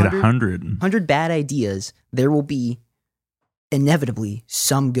 100. We had 100. 100 bad ideas, there will be inevitably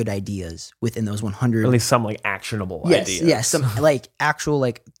some good ideas within those 100. At least some like actionable Yes, ideas. yes, some like actual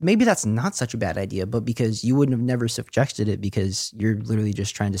like maybe that's not such a bad idea, but because you wouldn't have never suggested it because you're literally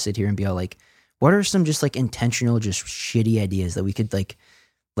just trying to sit here and be all like, what are some just like intentional, just shitty ideas that we could like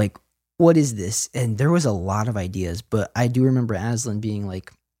what is this? And there was a lot of ideas, but I do remember Aslan being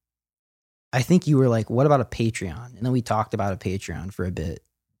like, I think you were like, what about a Patreon? And then we talked about a Patreon for a bit.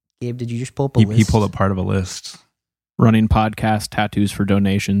 Gabe, did you just pull up a list? He pulled up part of a list. Running podcast, tattoos for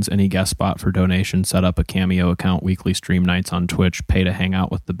donations, any guest spot for donations, set up a Cameo account, weekly stream nights on Twitch, pay to hang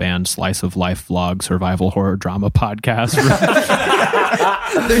out with the band, slice of life vlog, survival horror drama podcast.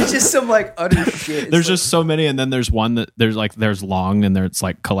 There's just some like utter shit. It's There's like- just so many, and then there's one that there's long, and there's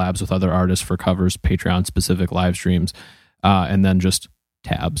like collabs with other artists for covers, Patreon specific live streams, and then just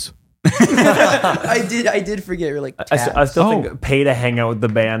tabs. I did forget. You're like, I still Oh. think pay to hang out with the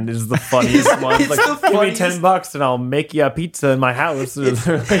band is the funniest one. It's Like, the give me funniest. $10 and I'll make you a pizza in my house.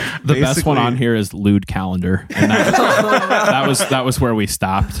 The best one on here is lewd calendar, and that was where we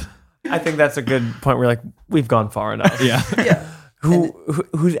stopped. I think that's a good point where like we've gone far enough. Yeah. yeah.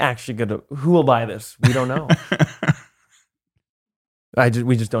 Who's actually who will buy this? We don't know.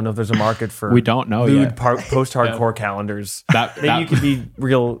 We just don't know if there's a market for We don't know lewd yet. post-hardcore calendars. That Maybe you could be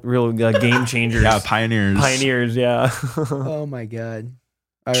real game changers. Yeah, pioneers. Pioneers, yeah. Oh my god.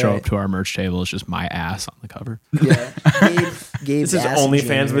 All show right. up to our merch table. It's just my ass on the cover. Yeah. Gabe's This is ass in OnlyFans, but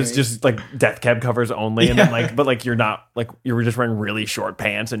January. it's just like Death Cab covers only, and then like, but like you're not like you were just wearing really short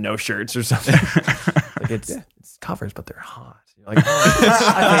pants and no shirts or something. Like it's covers, but they're hot. You're like, oh,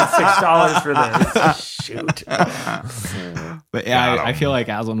 I paid $6 for this. Shoot. But yeah, Got I 'em. feel like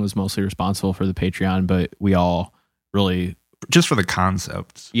Aslan was mostly responsible for the Patreon, but we all really, Just for the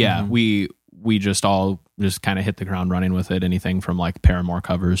concept. yeah, we just all just kind of hit the ground running with it. Anything from like Paramore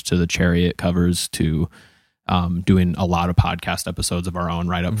covers to the Chariot covers to doing a lot of podcast episodes of our own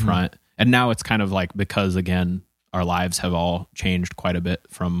right up front. And now it's kind of like, because again, our lives have all changed quite a bit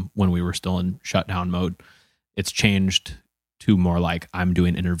from when we were still in shutdown mode. It's changed to more like I'm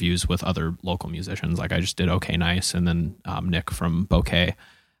doing interviews with other local musicians. Like I just did Okay Nice, and then Nick from Bouquet.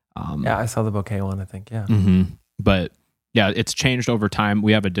 Yeah, I saw the bouquet one. I think, yeah. But yeah, it's changed over time.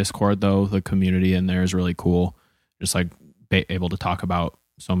 We have a Discord though. The community in there is really cool. Just like able to talk about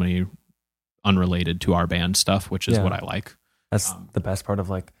so many unrelated to our band stuff, which is Yeah. what I like. That's the best part of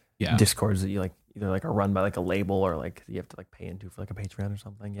like Yeah. Discords that you like either like are run by like a label or like you have to like pay into for like a Patreon or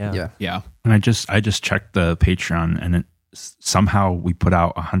something. Yeah. Yeah. Yeah. And I just checked the Patreon, and it somehow we put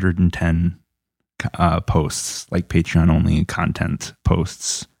out 110 posts, like Patreon only content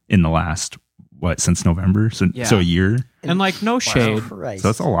posts in the last since November, so Yeah. a year. And like no shade, Christ. So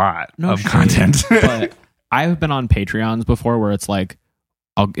that's a lot no of shade, content. but I've been on Patreons before where it's like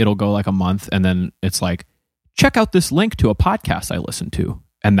it'll go like a month, and then it's like, check out this link to a podcast I listened to,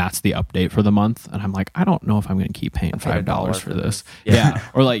 and that's the update for the month. And I'm like, I don't know if I'm going to keep paying paid $5 $1 for for this. this. Yeah.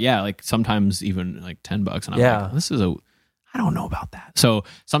 Or like, yeah, like sometimes even like $10. And I'm Yeah. like, this is I don't know about that. So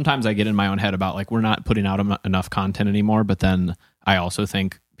sometimes I get in my own head about like we're not putting out enough content anymore, but then I also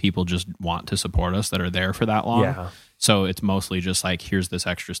think people just want to support us that are there for that long. Yeah. So it's mostly just like, here's this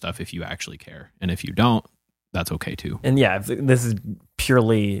extra stuff if you actually care. And if you don't, that's okay too. And yeah, if this is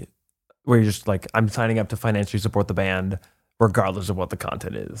purely where you're just like, I'm signing up to financially support the band, regardless of what the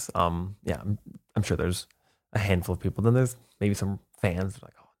content is. Yeah, I'm sure there's a handful of people. Then there's maybe some fans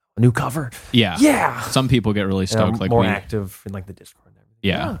like, oh, a new cover. Yeah. Yeah. Some people get really stoked. Like more active in like the Discord and everything.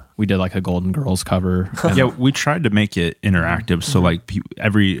 Yeah. We did like a Golden Girls cover. Yeah, we tried to make it interactive. So like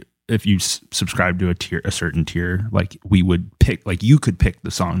if you subscribe to a certain tier, like we would pick, like you could pick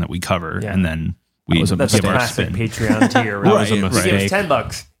the song that we cover, and then we was a That's a give our classic spin. Patreon tier. That was a You mistake. give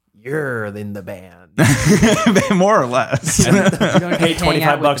us $10, you're in the band. more or less. Pay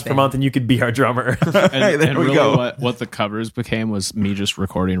 $25 per month and you could be our drummer. And There we really go. what the covers became was me just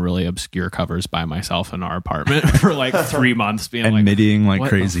recording really obscure covers by myself in our apartment for like 3 months, being And like, middying like what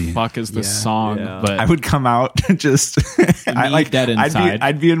crazy. the fuck is this song? Yeah. But I would come out just dead inside.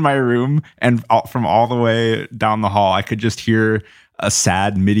 I'd be in my room, and from all the way down the hall, I could just hear a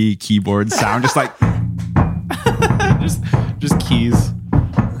sad MIDI keyboard sound, just like just keys.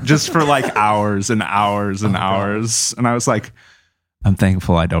 just for like hours and hours and hours. And I was like, I'm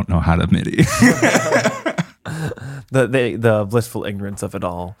thankful I don't know how to MIDI. the blissful ignorance of it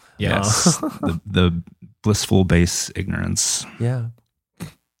all. Yes, the blissful bass ignorance. Yeah.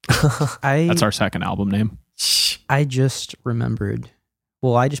 That's our second album name. I just remembered.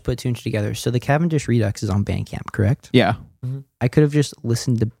 Well, I just put two and two together. So the Cavendish Redux is on Bandcamp, correct? Yeah. I could have just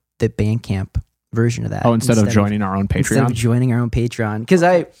listened to the Bandcamp version of that. Oh, instead of joining our own Instead of Patreon. joining our own Patreon. Because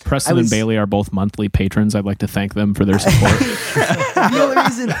Preston was- and Bailey are both monthly patrons. I'd like to thank them for their support. the only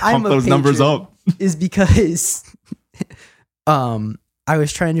reason I'm Pump a those numbers patron up. is because I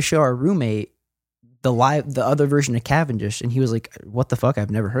was trying to show our roommate the other version of Cavendish, and he was like, "What the fuck?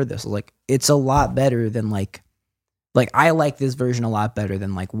 I've never heard this." I was like, it's a lot better than like I like this version a lot better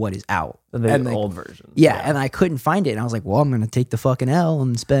than like what is out. The And, like, old version. Yeah, and I couldn't find it, and I was like, "Well, I'm gonna take the fucking L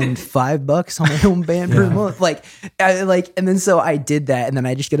and spend $5 on my own band per month." And then so I did that, and then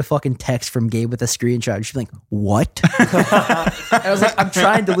I just get a fucking text from Gabe with a screenshot. She's like, "What?" I was like, "I'm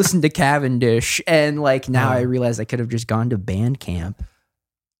trying to listen to Cavendish," and like now I realize I could have just gone to Bandcamp.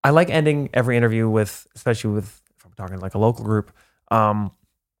 I like ending every interview with, especially with, if I'm talking like a local group,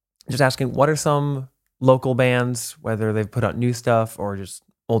 just asking what are some local bands, whether they've put out new stuff or just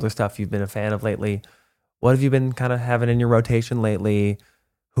older stuff you've been a fan of lately. What have you been kind of having in your rotation lately?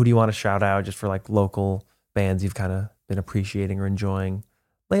 Who do you want to shout out just for like local bands you've kind of been appreciating or enjoying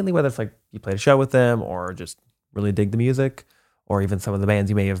lately, whether it's like you played a show with them or just really dig the music, or even some of the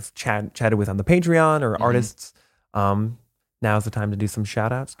bands you may have chatted with on the Patreon or artists. Now's the time to do some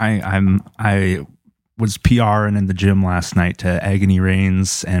shout outs. I was PRing in the gym last night to Agony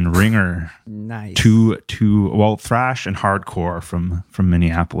Reigns and Ringer, Nice. two thrash and hardcore from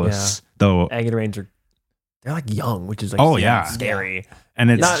Minneapolis. Though Agony Ranger, they're like young, which is like scary. And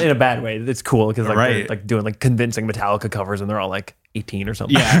it's Not in a bad way. It's cool because like they're Right. like doing like convincing Metallica covers and they're all like 18 or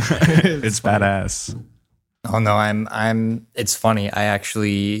something. Yeah. it's badass. Oh no, I'm. It's funny. I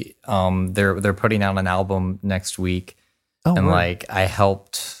actually, they're putting out an album next week, and word. like I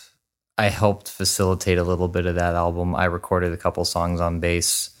helped facilitate a little bit of that album. I recorded a couple songs on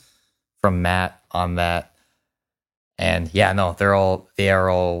bass from Matt on that, and yeah, no,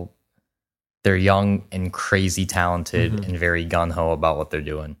 they're young and crazy talented and very gun ho about what they're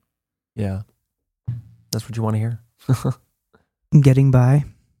doing. Yeah. That's what you want to hear. Getting by.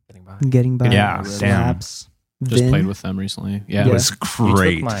 Getting by. Yeah, Slaps. Just Vin. played with them recently. Yeah. It was You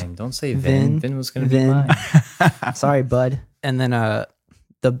great. took mine. Don't say Vin. Vin. Vin was going to be Vin. mine. Sorry, bud. And then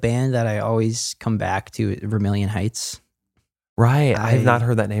the band that I always come back to, Vermilion Heights. Right. I have I- not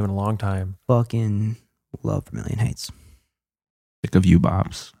heard that name in a long time. Fucking love Vermilion Heights. Sick of you,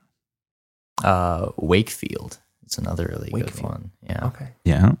 Bobs. Wakefield. It's another really good Wakefield. one. Yeah. Okay.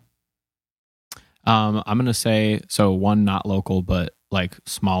 Yeah. I'm gonna say so. One not local, but like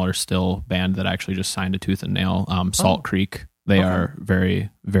smaller still band that actually just signed a Tooth and Nail. Salt Creek. They Okay. are very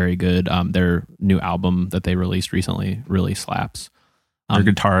very good. Their new album that they released recently really slaps. Our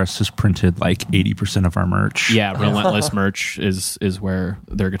guitarist has printed like 80% of our merch. Yeah, Relentless merch is where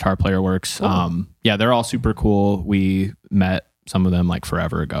their guitar player works. Yeah, they're all super cool. We met some of them like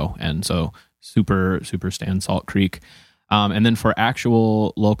forever ago, and so super stan Salt Creek. And then for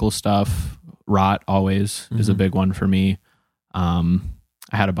actual local stuff, Rot always is a big one for me. I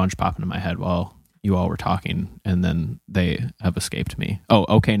had a bunch pop into my head while you all were talking, and then they have escaped me. Oh,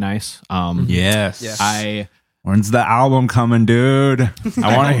 okay, nice. Yes. I When's the album coming, dude?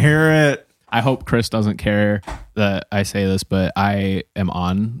 I want to hear it. I hope Chris doesn't care that I say this, but I am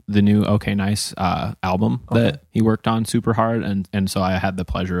on the new OK Nice album that he worked on super hard, and so I had the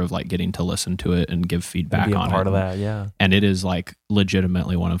pleasure of like getting to listen to it and give feedback Be a on part it. of that, yeah. And it is like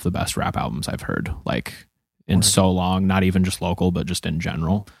legitimately one of the best rap albums I've heard like in so long, not even just local, but just in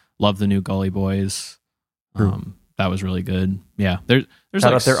general. Love the new Gully Boys. That was really good. Yeah, there's Shout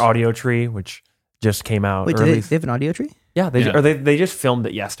like out their audio tree, which just came out. Wait, early. they have an audio tree? Yeah, they just filmed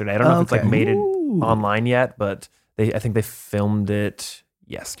it yesterday. I don't know if it's like made it Ooh. online yet, but I think they filmed it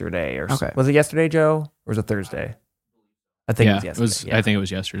yesterday. Or Okay. Was it yesterday, Joe, or was it Thursday? I think it was yesterday. I think it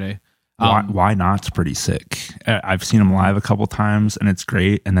was yesterday. Why Not's pretty sick. I've seen them live a couple times and it's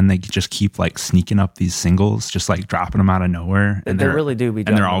great. And then they just keep like sneaking up these singles, just like dropping them out of nowhere. And They really do be, and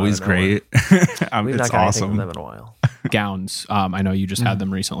they're dropping them always out of nowhere. great. We've It's not got anything awesome. from them in a while. Gowns. I know you just had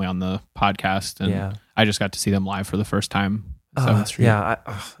them recently on the podcast, and Yeah. I just got to see them live for the first time. Yeah,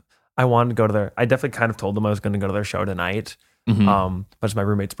 I wanted to go to their. I definitely kind of told them I was going to go to their show tonight, Mhm. but it's my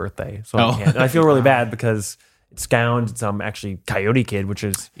roommate's birthday, so Oh. I can't. And I feel really bad because it's Gowns. It's actually Coyote Kid, which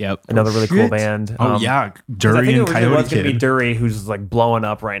is Yep. another really cool band. Oh yeah, 'cause I Dury think it and originally Coyote was going to be Kid. Dury, who's like blowing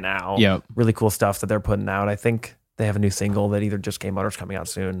up right now. Yep. Really cool stuff that they're putting out. I think they have a new single that either just came out or is coming out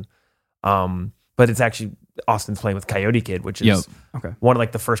soon. But it's actually Austin's playing with Coyote Kid, which is Yep. Okay. one of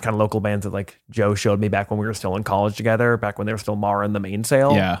like the first kind of local bands that like Joe showed me back when we were still in college together, back when they were still Mara and the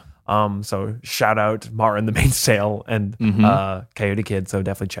Mainsail. Yeah. So shout out Mara and the Mainsail and Coyote Kid. So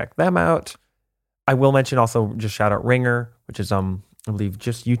definitely check them out. I will mention also just shout out Ringer, which is I believe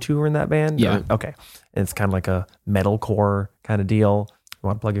just you two are in that band. Yeah. Okay. And it's kind of like a metalcore kind of deal. You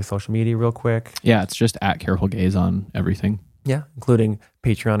want to plug your social media real quick? Yeah, it's just at Careful Gaze on everything. Yeah, including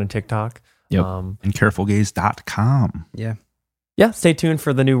Patreon and TikTok. Yep. And carefulgaze.com. Yeah. Yeah, stay tuned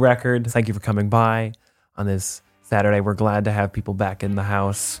for the new record. Thank you for coming by on this Saturday. We're glad to have people back in the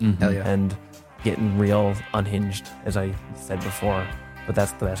house Hell yeah. and getting real unhinged, as I said before. But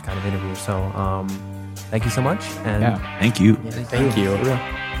that's the best kind of interview. So thank you so much. And Yeah. Thank you. Thank you. for real.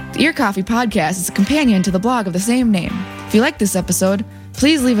 The Ear Coffee Podcast is a companion to the blog of the same name. If you like this episode,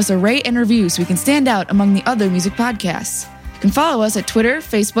 please leave us a rate and review so we can stand out among the other music podcasts. You can follow us at Twitter,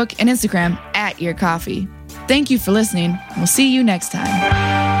 Facebook, and Instagram at Ear Coffee. Thank you for listening, and we'll see you next time.